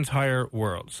in the entire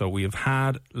world. So we have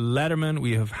had Letterman,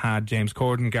 we have had James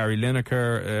Corden, Gary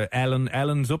Lineker, Ellen.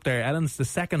 Ellen's up there. Ellen's the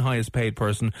second highest paid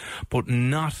person, but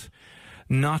not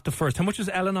the first. How much is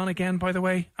Ellen on again, by the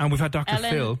way? And we've had Dr.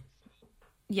 Phil.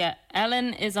 Yeah,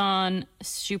 Ellen is on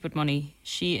stupid money.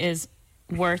 She is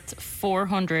worth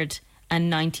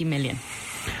 490 million.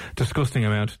 Disgusting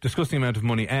amount of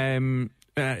money.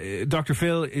 Dr.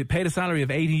 Phil paid a salary of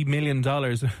 $80 million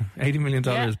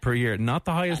per year. Not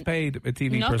the highest paid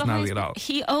TV personality at all.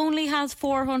 He only has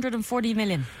 440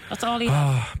 million. That's all he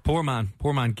has. Poor man.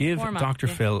 Give Dr.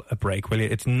 Phil a break, will you?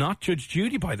 It's not Judge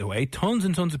Judy, by the way. Tons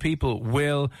and tons of people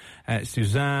will.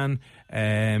 Suzanne.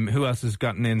 Who else has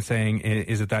gotten in saying,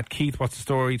 is it that? Keith, what's the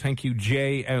story? Thank you.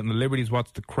 Jay out in the Liberties,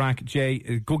 what's the crack? Jay,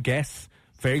 good guess.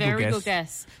 Very good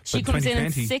guess. She comes in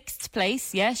 6th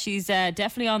place. Yeah, she's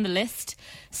definitely on the list.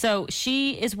 So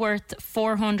she is worth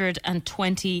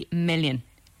 420 million.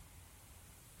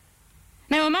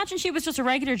 Now imagine she was just a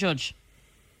regular judge.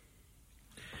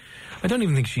 I don't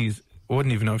even think I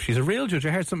wouldn't even know if she's a real judge. I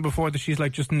heard something before that she's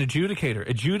like just an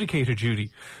adjudicator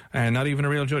Judy, and not even a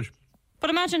real judge.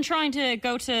 But imagine trying to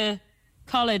go to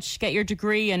college, get your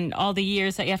degree, and all the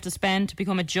years that you have to spend to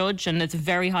become a judge, and it's a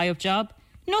very high up job.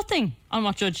 Nothing on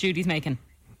what Judge Judy's making.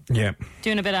 Yeah.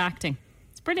 Doing a bit of acting.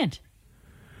 It's brilliant.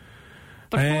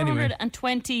 But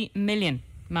 420 million.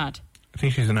 Mad. I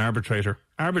think she's an arbitrator.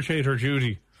 Arbitrator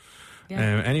Judy.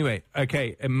 Yeah. Anyway,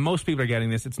 okay, most people are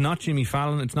getting this. It's not Jimmy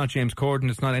Fallon, it's not James Corden,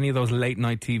 it's not any of those late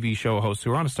night TV show hosts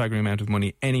who are on a staggering amount of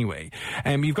money anyway.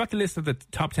 You've got the list of the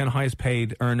top 10 highest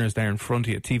paid earners there in front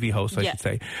of you, TV hosts, I should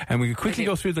say. And we could quickly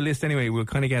go through the list anyway. We'll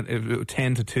kind of get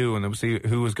 10 to 2 and then we'll see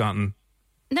who has gotten.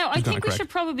 No, I think we should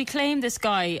probably claim this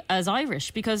guy as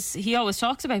Irish because he always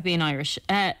talks about being Irish.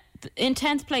 In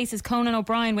 10th place is Conan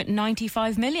O'Brien with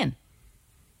 95 million.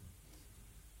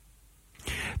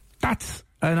 That's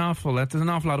an awful lot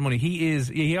of money.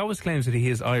 He always claims that he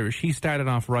is Irish. He started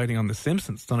off writing on The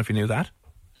Simpsons. Don't know if you knew that.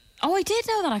 Oh, I did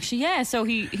know that actually, yeah. So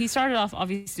he started off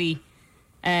obviously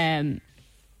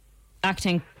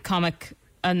acting, comic,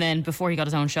 and then before he got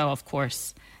his own show, of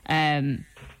course.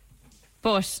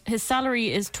 But his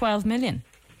salary is 12 million.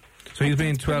 So he's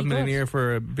being 12 million a year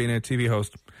for being a TV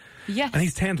host. Yes. And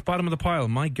he's 10th, bottom of the pile.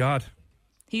 My God.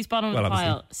 He's bottom of the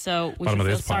pile. So we should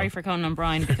feel sorry for Conan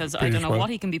O'Brien because I don't know what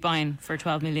he can be buying for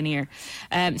 12 million a year.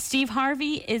 Steve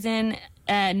Harvey is in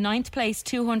 9th place,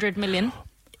 200 million.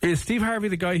 Is Steve Harvey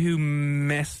the guy who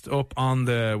messed up on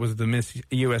was it the Miss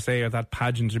USA or that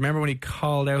pageant? Do you remember when he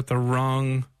called out the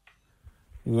wrong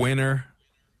winner?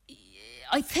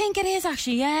 I think it is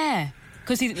actually, yeah.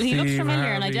 Because he looks familiar,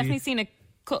 Harvey. And I definitely seen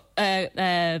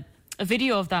a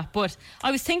video of that. But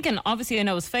I was thinking, obviously I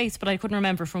know his face, but I couldn't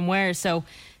remember from where. So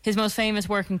his most famous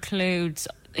work includes,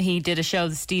 he did a show,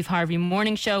 the Steve Harvey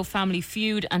Morning Show, Family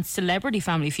Feud, and Celebrity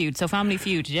Family Feud. So Family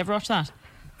Feud, did you ever watch that?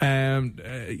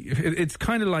 It's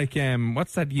kind of like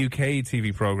what's that UK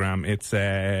TV program? It's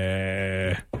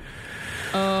the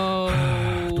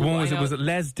one was it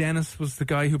Les Dennis was the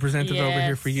guy who presented over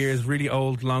here for years. Really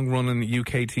old, long running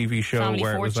UK TV show. Family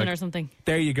where Fortune it was like, or something.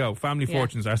 There you go, Family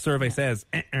Fortunes. Our survey says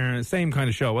same kind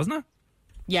of show, wasn't it?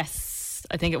 Yes,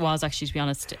 I think it was actually, to be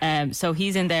honest. So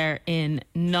he's in there in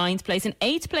 9th place. In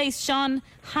 8th place, Sean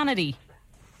Hannity.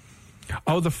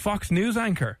 Oh, the Fox News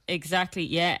anchor. Exactly.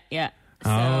 Yeah.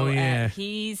 So,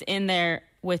 he's in there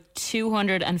with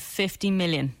 250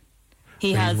 million.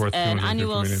 He has an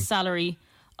annual salary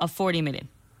of 40 million.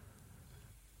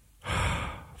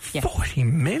 40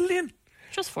 million?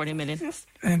 Just 40 million.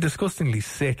 Disgustingly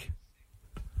sick.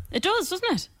 It does,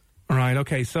 doesn't it? Right,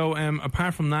 okay. So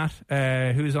apart from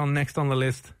that, who's on next on the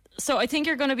list? So I think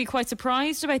you're going to be quite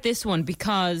surprised about this one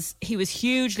because he was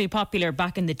hugely popular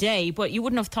back in the day, but you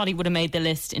wouldn't have thought he would have made the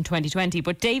list in 2020.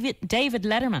 But David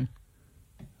Letterman.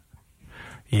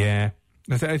 Yeah.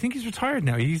 I think he's retired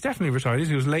now. He's definitely retired.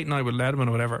 He was late night with Letterman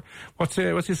or whatever. What's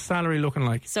his salary looking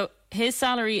like? So his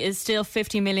salary is still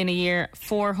 50 million a year.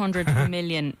 400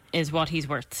 million is what he's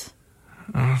worth.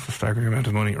 Oh, that's a staggering amount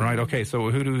of money. Right, okay. So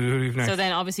who do we have next? So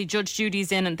then obviously Judge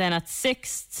Judy's in, and then at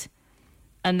 6th,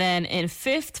 and then in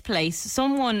 5th place,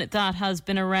 someone that has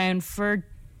been around for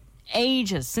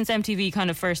ages, since MTV kind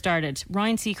of first started,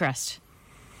 Ryan Seacrest.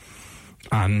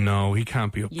 No, he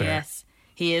can't be up there. Yes.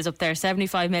 He is up there,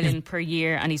 75 million per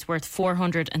year, and he's worth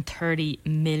 430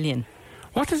 million.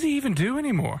 What does he even do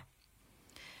anymore?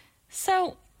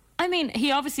 So, I mean,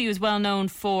 he obviously was well known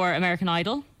for American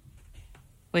Idol,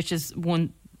 which is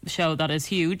one show that is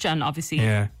huge, and obviously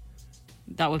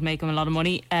that would make him a lot of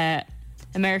money.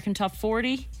 American Top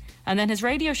 40, and then his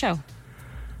radio show,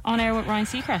 On Air with Ryan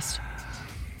Seacrest.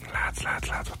 Lads,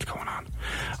 what's going on?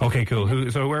 Okay,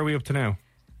 cool. So where are we up to now?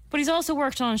 But he's also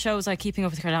worked on shows like Keeping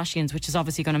Up with the Kardashians, which is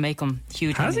obviously going to make him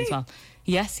huge money as well.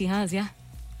 Yes, he has, yeah.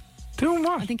 Doing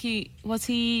what? I think was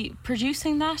he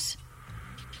producing that?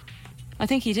 I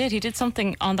think he did. He did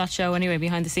something on that show anyway,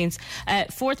 behind the scenes.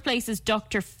 4th place is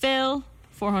Dr. Phil,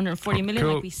 440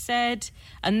 million, like we said.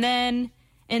 And then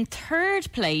in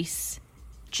 3rd place,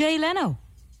 Jay Leno.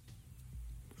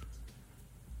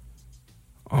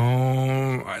 Oh,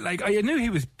 I knew he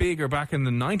was bigger back in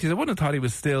the 90s. I wouldn't have thought he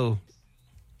was still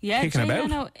kicking about. Jay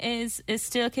Leno is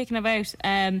still kicking about.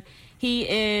 He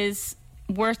is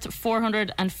worth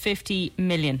 450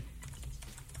 million,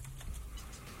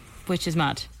 which is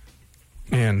mad.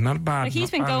 Yeah, not bad. Like,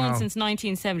 he's been going since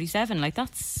 1977. Like,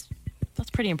 that's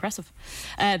pretty impressive.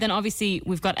 Then obviously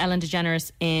we've got Ellen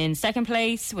DeGeneres in second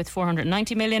place with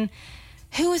 490 million.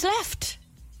 Who is left?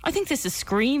 I think this is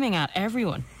screaming at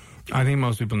everyone. I think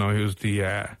most people know who's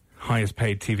the highest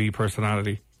paid TV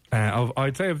personality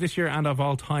I'd say of this year and of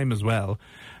all time as well.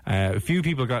 A few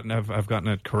people have gotten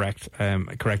it correct and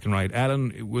right.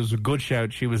 Ellen was a good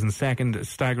shout. She was in second, a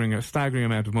staggering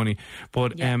amount of money.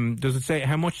 But does it say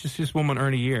how much does this woman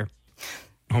earn a year?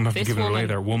 I'm going to have to give it away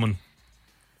there. Woman.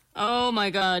 Oh my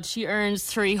God, she earns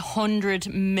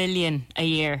 300 million a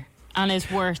year and is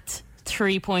worth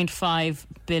 3.5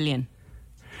 billion.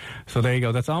 So there you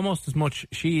go. That's almost as much.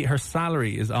 Her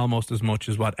salary is almost as much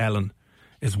as what Ellen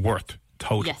is worth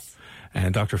total. Yes.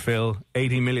 And Dr. Phil,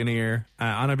 80 million a year.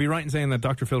 And I'd be right in saying that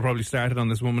Dr. Phil probably started on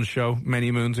this woman's show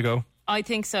many moons ago. I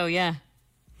think so, yeah.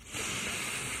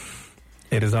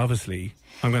 It is obviously,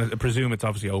 I'm going to presume it's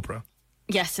obviously Oprah.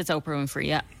 Yes, it's Oprah Winfrey,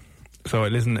 yeah. So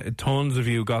listen, tons of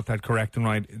you got that correct and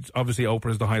right. It's obviously Oprah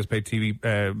is the highest paid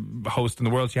TV host in the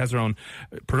world. She has her own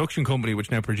production company, which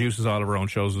now produces all of her own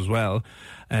shows as well.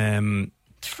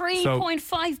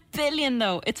 3.5 billion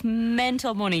though. It's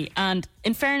mental money. And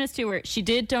in fairness to her, she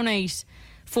did donate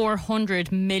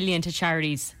 400 million to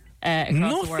charities across the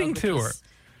world. Nothing to her.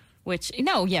 But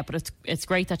it's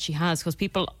great that she has, because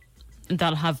people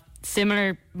that have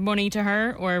similar money to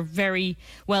her or very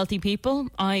wealthy people,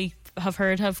 I have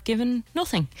heard, have given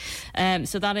nothing.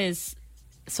 So that is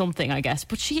something, I guess.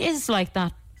 But she is like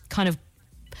that kind of,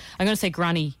 I'm going to say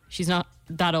granny. She's not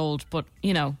that old, but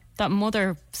you know, that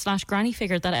mother/granny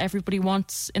figure that everybody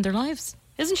wants in their lives,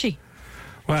 isn't she?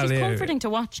 Well, she's comforting to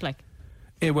watch. Like,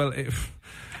 if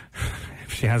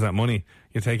she has that money,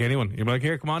 you take anyone. You're like,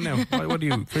 here, come on now. What do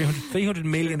you? 300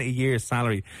 million a year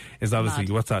salary is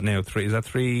obviously, what's that now? Is that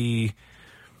three?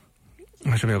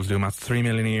 I should be able to do maths. 3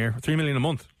 million a year, 3 million a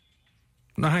month.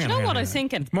 No, hang on. You know what I was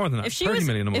thinking? It's more than that. 30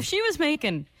 million a month. If she was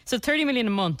making 30 million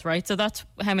a month, right? So that's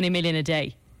how many million a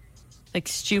day? Like,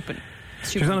 stupid.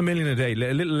 She's on $1 million a day, a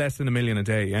little less than $1 million a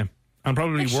day, yeah. And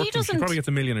probably working. She probably gets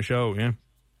 $1 million a show, yeah.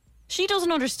 She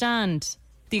doesn't understand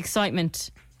the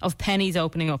excitement of pennies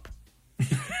opening up.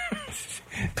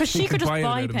 Because she could just buy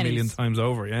pennies 1 million times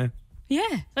over, yeah.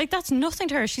 Yeah, like that's nothing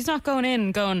to her. She's not going in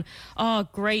and going, oh,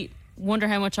 great, wonder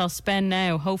how much I'll spend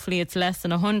now. Hopefully it's less than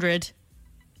 100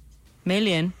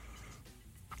 million.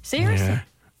 Seriously? Yeah.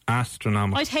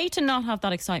 Astronomical. I'd hate to not have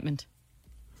that excitement.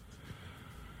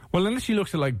 Well, unless she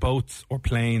looks at like boats or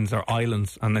planes or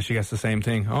islands, unless she gets the same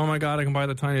thing. Oh my God, I can buy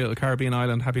the tiny little Caribbean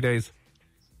island. Happy days.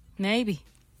 Maybe.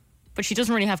 But she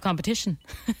doesn't really have competition.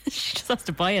 She just has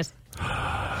to buy it. Oh,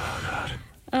 God.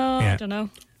 Oh, yeah. I don't know.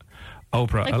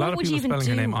 Oprah. Like, a lot of people spelling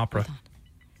her name Opera.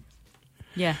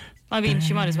 Yeah. I mean,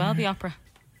 she might as well be Opera.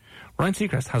 Ryan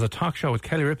Seacrest has a talk show with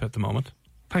Kelly Ripa at the moment.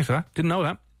 Thanks for that. Didn't know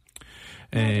that.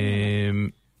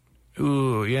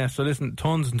 So listen,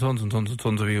 tons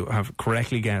of you have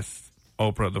correctly guessed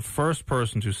Oprah. The first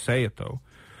person to say it, though,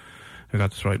 I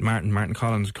got this right, Martin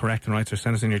Collins, correct and right, so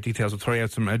send us in your details. We'll throw you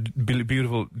out some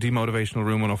beautiful demotivational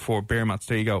Room 104 beer mats.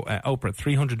 There you go. Oprah,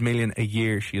 300 million a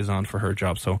year she is on for her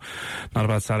job, so not a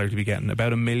bad salary to be getting.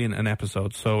 About $1 million an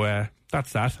episode, so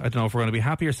that's that. I don't know if we're going to be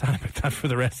happy or sad about that for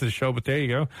the rest of the show, but there you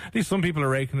go. At least some people are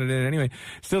raking it in anyway.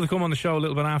 Still to come on the show a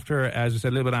little bit after, as we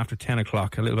said, a little bit after 10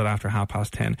 o'clock, a little bit after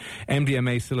 10:30.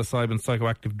 MDMA, psilocybin,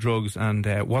 psychoactive drugs, and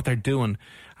what they're doing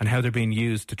and how they're being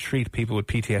used to treat people with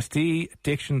PTSD,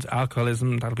 addictions,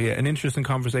 alcoholism. That'll be an interesting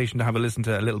conversation to have a listen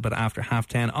to a little bit after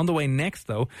 10:30. On the way next,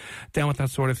 though, down with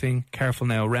that sort of thing. Careful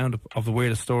now, roundup of the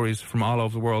weirdest stories from all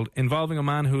over the world involving a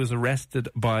man who was arrested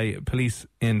by police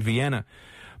in Vienna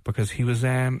because he was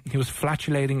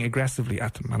flatulating aggressively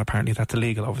at them, and apparently that's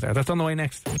illegal over there. That's on the way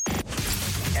next.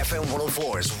 FM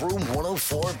 104's Room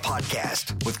 104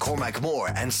 podcast with Cormac Moore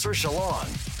and Saoirse Long.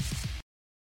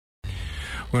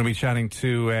 We're going to be chatting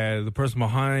to the person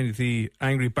behind the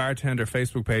Angry Bartender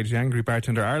Facebook page, the Angry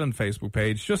Bartender Ireland Facebook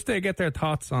page, just to get their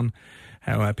thoughts on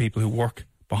how people who work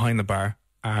behind the bar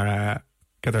are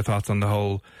get their thoughts on the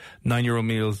whole €9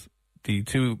 meals, the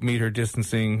 2 metre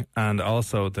distancing, and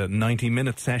also the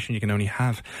 90-minute session you can only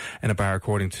have in a bar,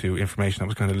 according to information that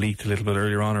was kind of leaked a little bit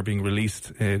earlier on or being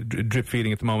released, drip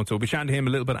feeding at the moment. So we'll be chatting to him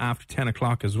a little bit after 10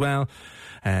 o'clock as well.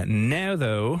 Now,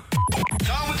 though...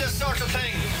 Down with this sort of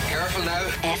thing. Careful now.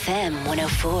 FM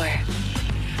 104.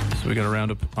 So we got a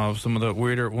roundup of some of the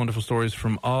weirder, wonderful stories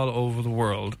from all over the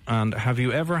world. And have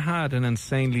you ever had an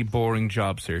insanely boring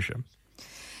job, Saoirse?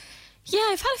 Yeah,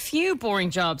 I've had a few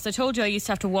boring jobs. I told you I used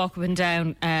to have to walk up and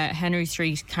down Henry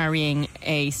Street carrying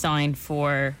a sign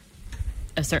for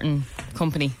a certain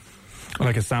company.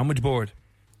 Like a sandwich board?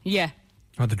 Yeah.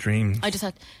 Oh, the dream. I just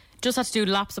had to do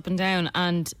laps up and down,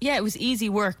 and yeah, it was easy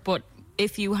work, but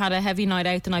if you had a heavy night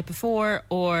out the night before,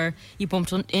 or you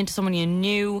bumped into someone you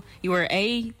knew, you were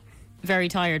A, very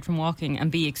tired from walking, and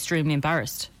B, extremely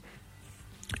embarrassed.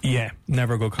 Yeah,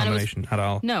 never a good combination at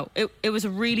all. No, it was a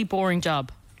really boring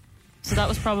job. So that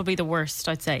was probably the worst,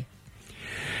 I'd say.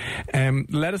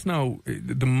 Let us know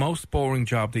the most boring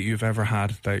job that you've ever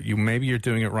had, that maybe you're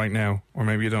doing it right now, or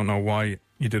maybe you don't know why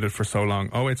you did it for so long.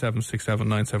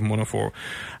 08767971004.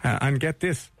 And get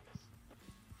this.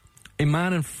 A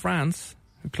man in France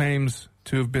who claims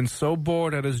to have been so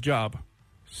bored at his job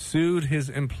sued his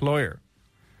employer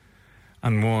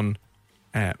and won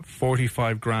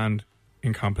 45 grand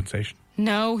in compensation.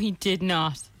 No, he did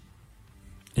not.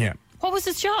 Yeah. What was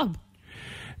his job?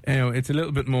 It's a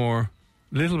little bit more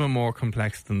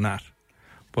complex than that.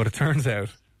 But it turns out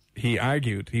he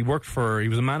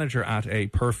was a manager at a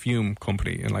perfume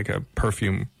company, in like a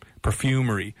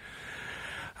perfumery.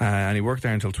 And he worked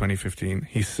there until 2015.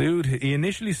 He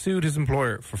initially sued his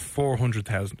employer for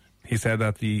 400,000. He said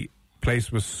that the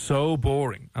place was so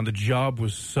boring and the job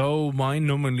was so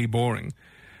mind-numbingly boring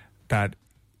that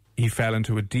he fell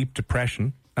into a deep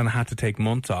depression and had to take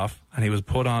months off, and he was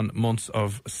put on months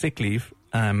of sick leave.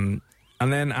 And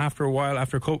then after a while,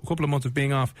 after a couple of months of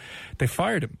being off, they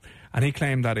fired him. And he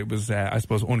claimed that it was, I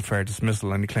suppose, unfair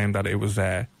dismissal, and he claimed that it was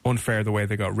unfair the way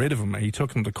they got rid of him. He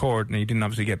took him to court, and he didn't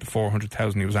obviously get the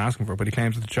 400,000 he was asking for, but he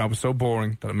claims that the job was so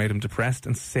boring that it made him depressed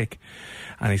and sick.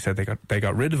 And he said they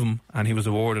got rid of him, and he was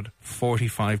awarded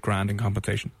 45 grand in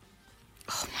compensation.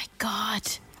 Oh my God.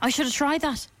 I should have tried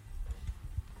that.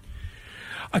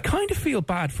 I kind of feel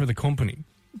bad for the company,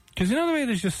 because you know the way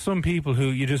there's just some people who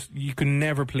you can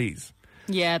never please.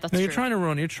 Yeah, that's true. You're trying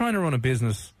to run a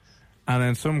business, and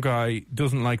then some guy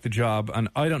doesn't like the job, and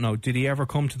I don't know, did he ever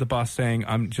come to the boss saying,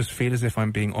 I just feel as if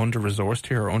I'm being under-resourced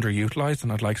here or underutilised,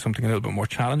 and I'd like something a little bit more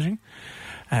challenging?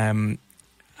 Well,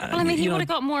 I mean, he would have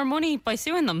got more money by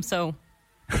suing them, so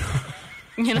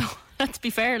let's be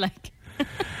fair, like.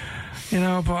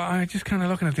 But I just kind of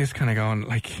looking at this, kind of going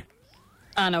like.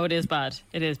 I know it is bad.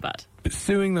 It is bad. But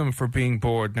suing them for being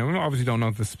bored. Now, we obviously don't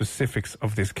know the specifics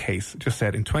of this case. Just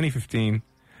said in 2015,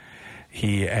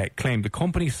 he claimed the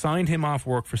company signed him off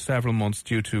work for several months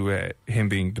due to him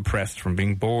being depressed from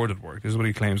being bored at work. This is what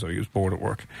he claims, though. He was bored at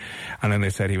work. And then they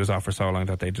said he was off for so long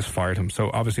that they just fired him.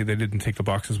 So obviously they didn't tick the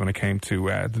boxes when it came to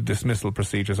the dismissal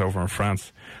procedures over in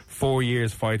France. 4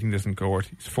 years fighting this in court.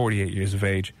 He's 48 years of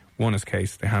age. Won his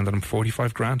case. They handed him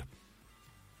 45 grand.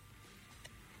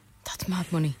 That's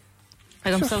mad money.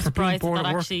 Like, I'm so surprised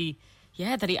that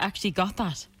he actually got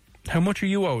that. How much are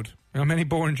you owed? How many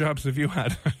boring jobs have you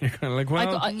had? You're kind of like,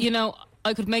 well,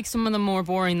 I could make some of them more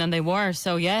boring than they were.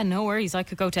 So yeah, no worries. I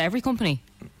could go to every company.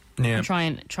 Yeah. And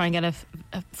try and get a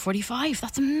 45.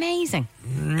 That's amazing.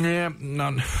 Yeah,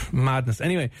 not madness.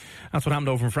 Anyway, that's what happened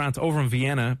over in France. Over in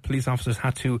Vienna, police officers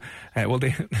had to,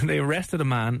 they arrested a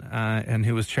man and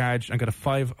who was charged and got a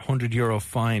 €500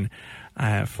 fine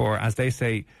for, as they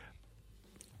say,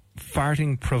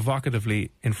 farting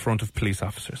provocatively in front of police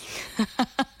officers.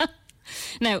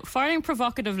 Now, farting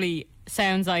provocatively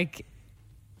sounds like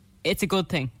it's a good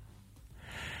thing.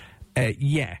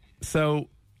 Yeah. So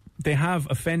they have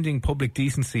offending public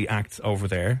decency acts over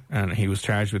there, and he was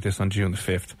charged with this on June the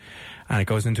 5th. And it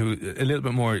goes into a little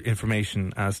bit more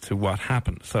information as to what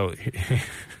happened. So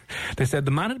they said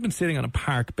the man had been sitting on a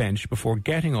park bench before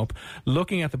getting up,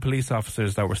 looking at the police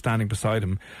officers that were standing beside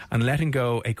him, and letting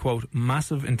go a, quote,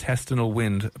 massive intestinal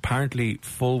wind, apparently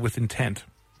full with intent.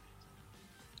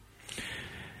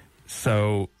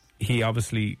 So he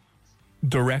obviously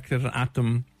directed it at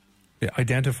them,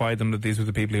 identified them that these were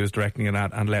the people he was directing it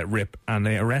at, and let rip. And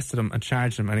they arrested him and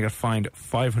charged him, and he got fined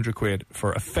 500 quid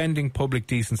for offending public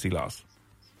decency laws.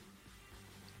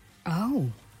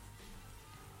 Oh,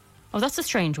 that's a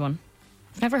strange one.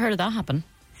 I've never heard of that happen.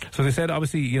 So they said,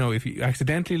 obviously, if you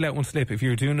accidentally let one slip, if you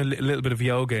were doing a little bit of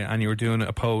yoga and you were doing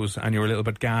a pose and you were a little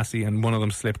bit gassy and one of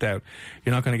them slipped out,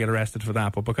 you're not going to get arrested for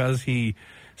that. But because he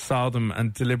saw them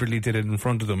and deliberately did it in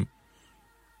front of them,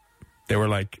 they were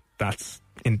like, that's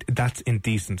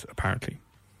indecent, apparently.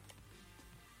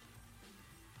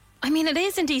 I mean, it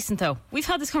is indecent, though. We've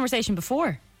had this conversation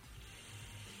before.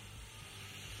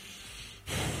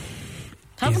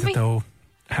 Haven't we? Though?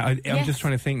 I'm just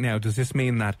trying to think now. Does this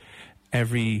mean that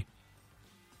every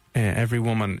every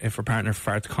woman, if her partner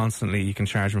farts constantly, you can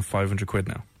charge them 500 quid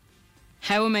now.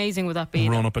 How amazing would that be?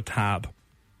 Run up a tab.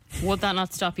 Would that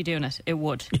not stop you doing it? It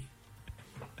would.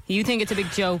 You think it's a big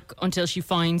joke until she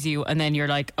finds you, and then you're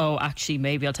like, oh, actually,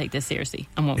 maybe I'll take this seriously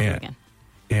and won't do it again.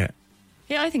 Yeah.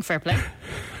 Yeah, I think fair play.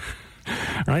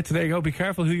 Right, so there you go. Be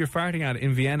careful who you're farting at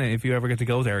in Vienna if you ever get to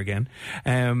go there again.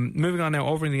 Moving on now,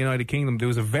 over in the United Kingdom, there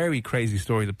was a very crazy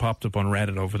story that popped up on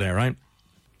Reddit over there, right?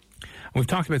 We've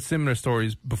talked about similar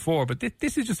stories before, but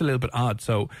this is just a little bit odd.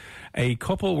 So a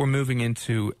couple were moving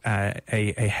into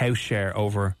a house share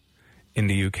over in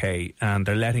the UK, and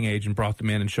their letting agent brought them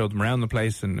in and showed them around the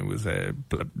place, and it was a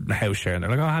house share, and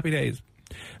they're like, oh, happy days.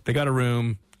 They got a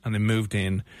room and they moved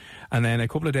in, and then a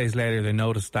couple of days later they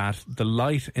noticed that the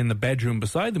light in the bedroom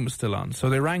beside them was still on. So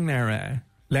they rang their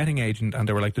letting agent, and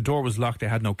they were like, the door was locked, they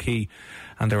had no key,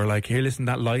 and they were like, here, listen,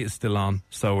 that light is still on,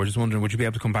 so we're just wondering, would you be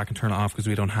able to come back and turn it off, because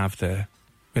we don't have the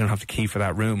key for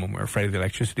that room, and we're afraid the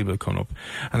electricity will come up.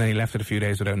 And then he left it a few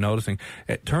days without noticing.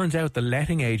 It turns out the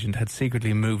letting agent had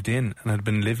secretly moved in and had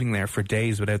been living there for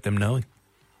days without them knowing.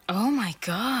 Oh my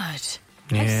God.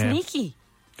 How sneaky.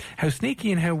 How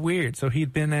sneaky and how weird. So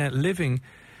he'd been living...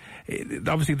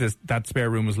 Obviously, that spare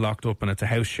room was locked up and it's a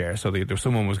house share, so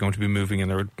someone was going to be moving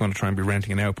and they were going to try and be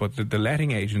renting it out. But the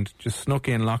letting agent just snuck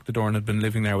in, locked the door, and had been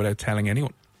living there without telling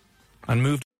anyone. And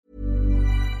moved.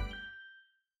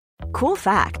 Cool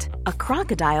fact, a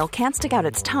crocodile can't stick out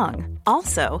its tongue.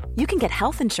 Also, you can get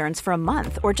health insurance for a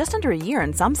month or just under a year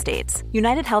in some states.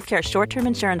 United Healthcare short-term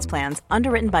insurance plans,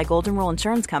 underwritten by Golden Rule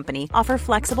Insurance Company, offer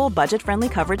flexible, budget-friendly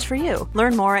coverage for you.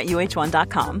 Learn more at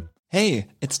uh1.com. Hey,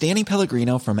 it's Danny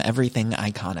Pellegrino from Everything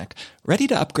Iconic. Ready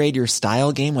to upgrade your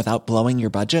style game without blowing your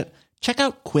budget? Check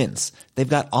out Quince. They've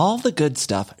got all the good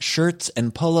stuff, shirts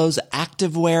and polos,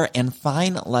 activewear, and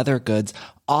fine leather goods,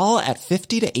 all at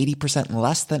 50 to 80%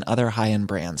 less than other high-end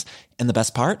brands. And the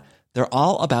best part? They're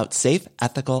all about safe,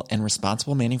 ethical, and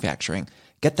responsible manufacturing.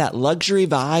 Get that luxury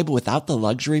vibe without the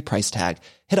luxury price tag.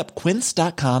 Hit up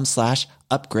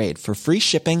quince.com/upgrade for free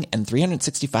shipping and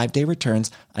 365-day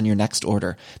returns on your next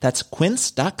order. That's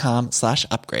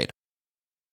quince.com/upgrade.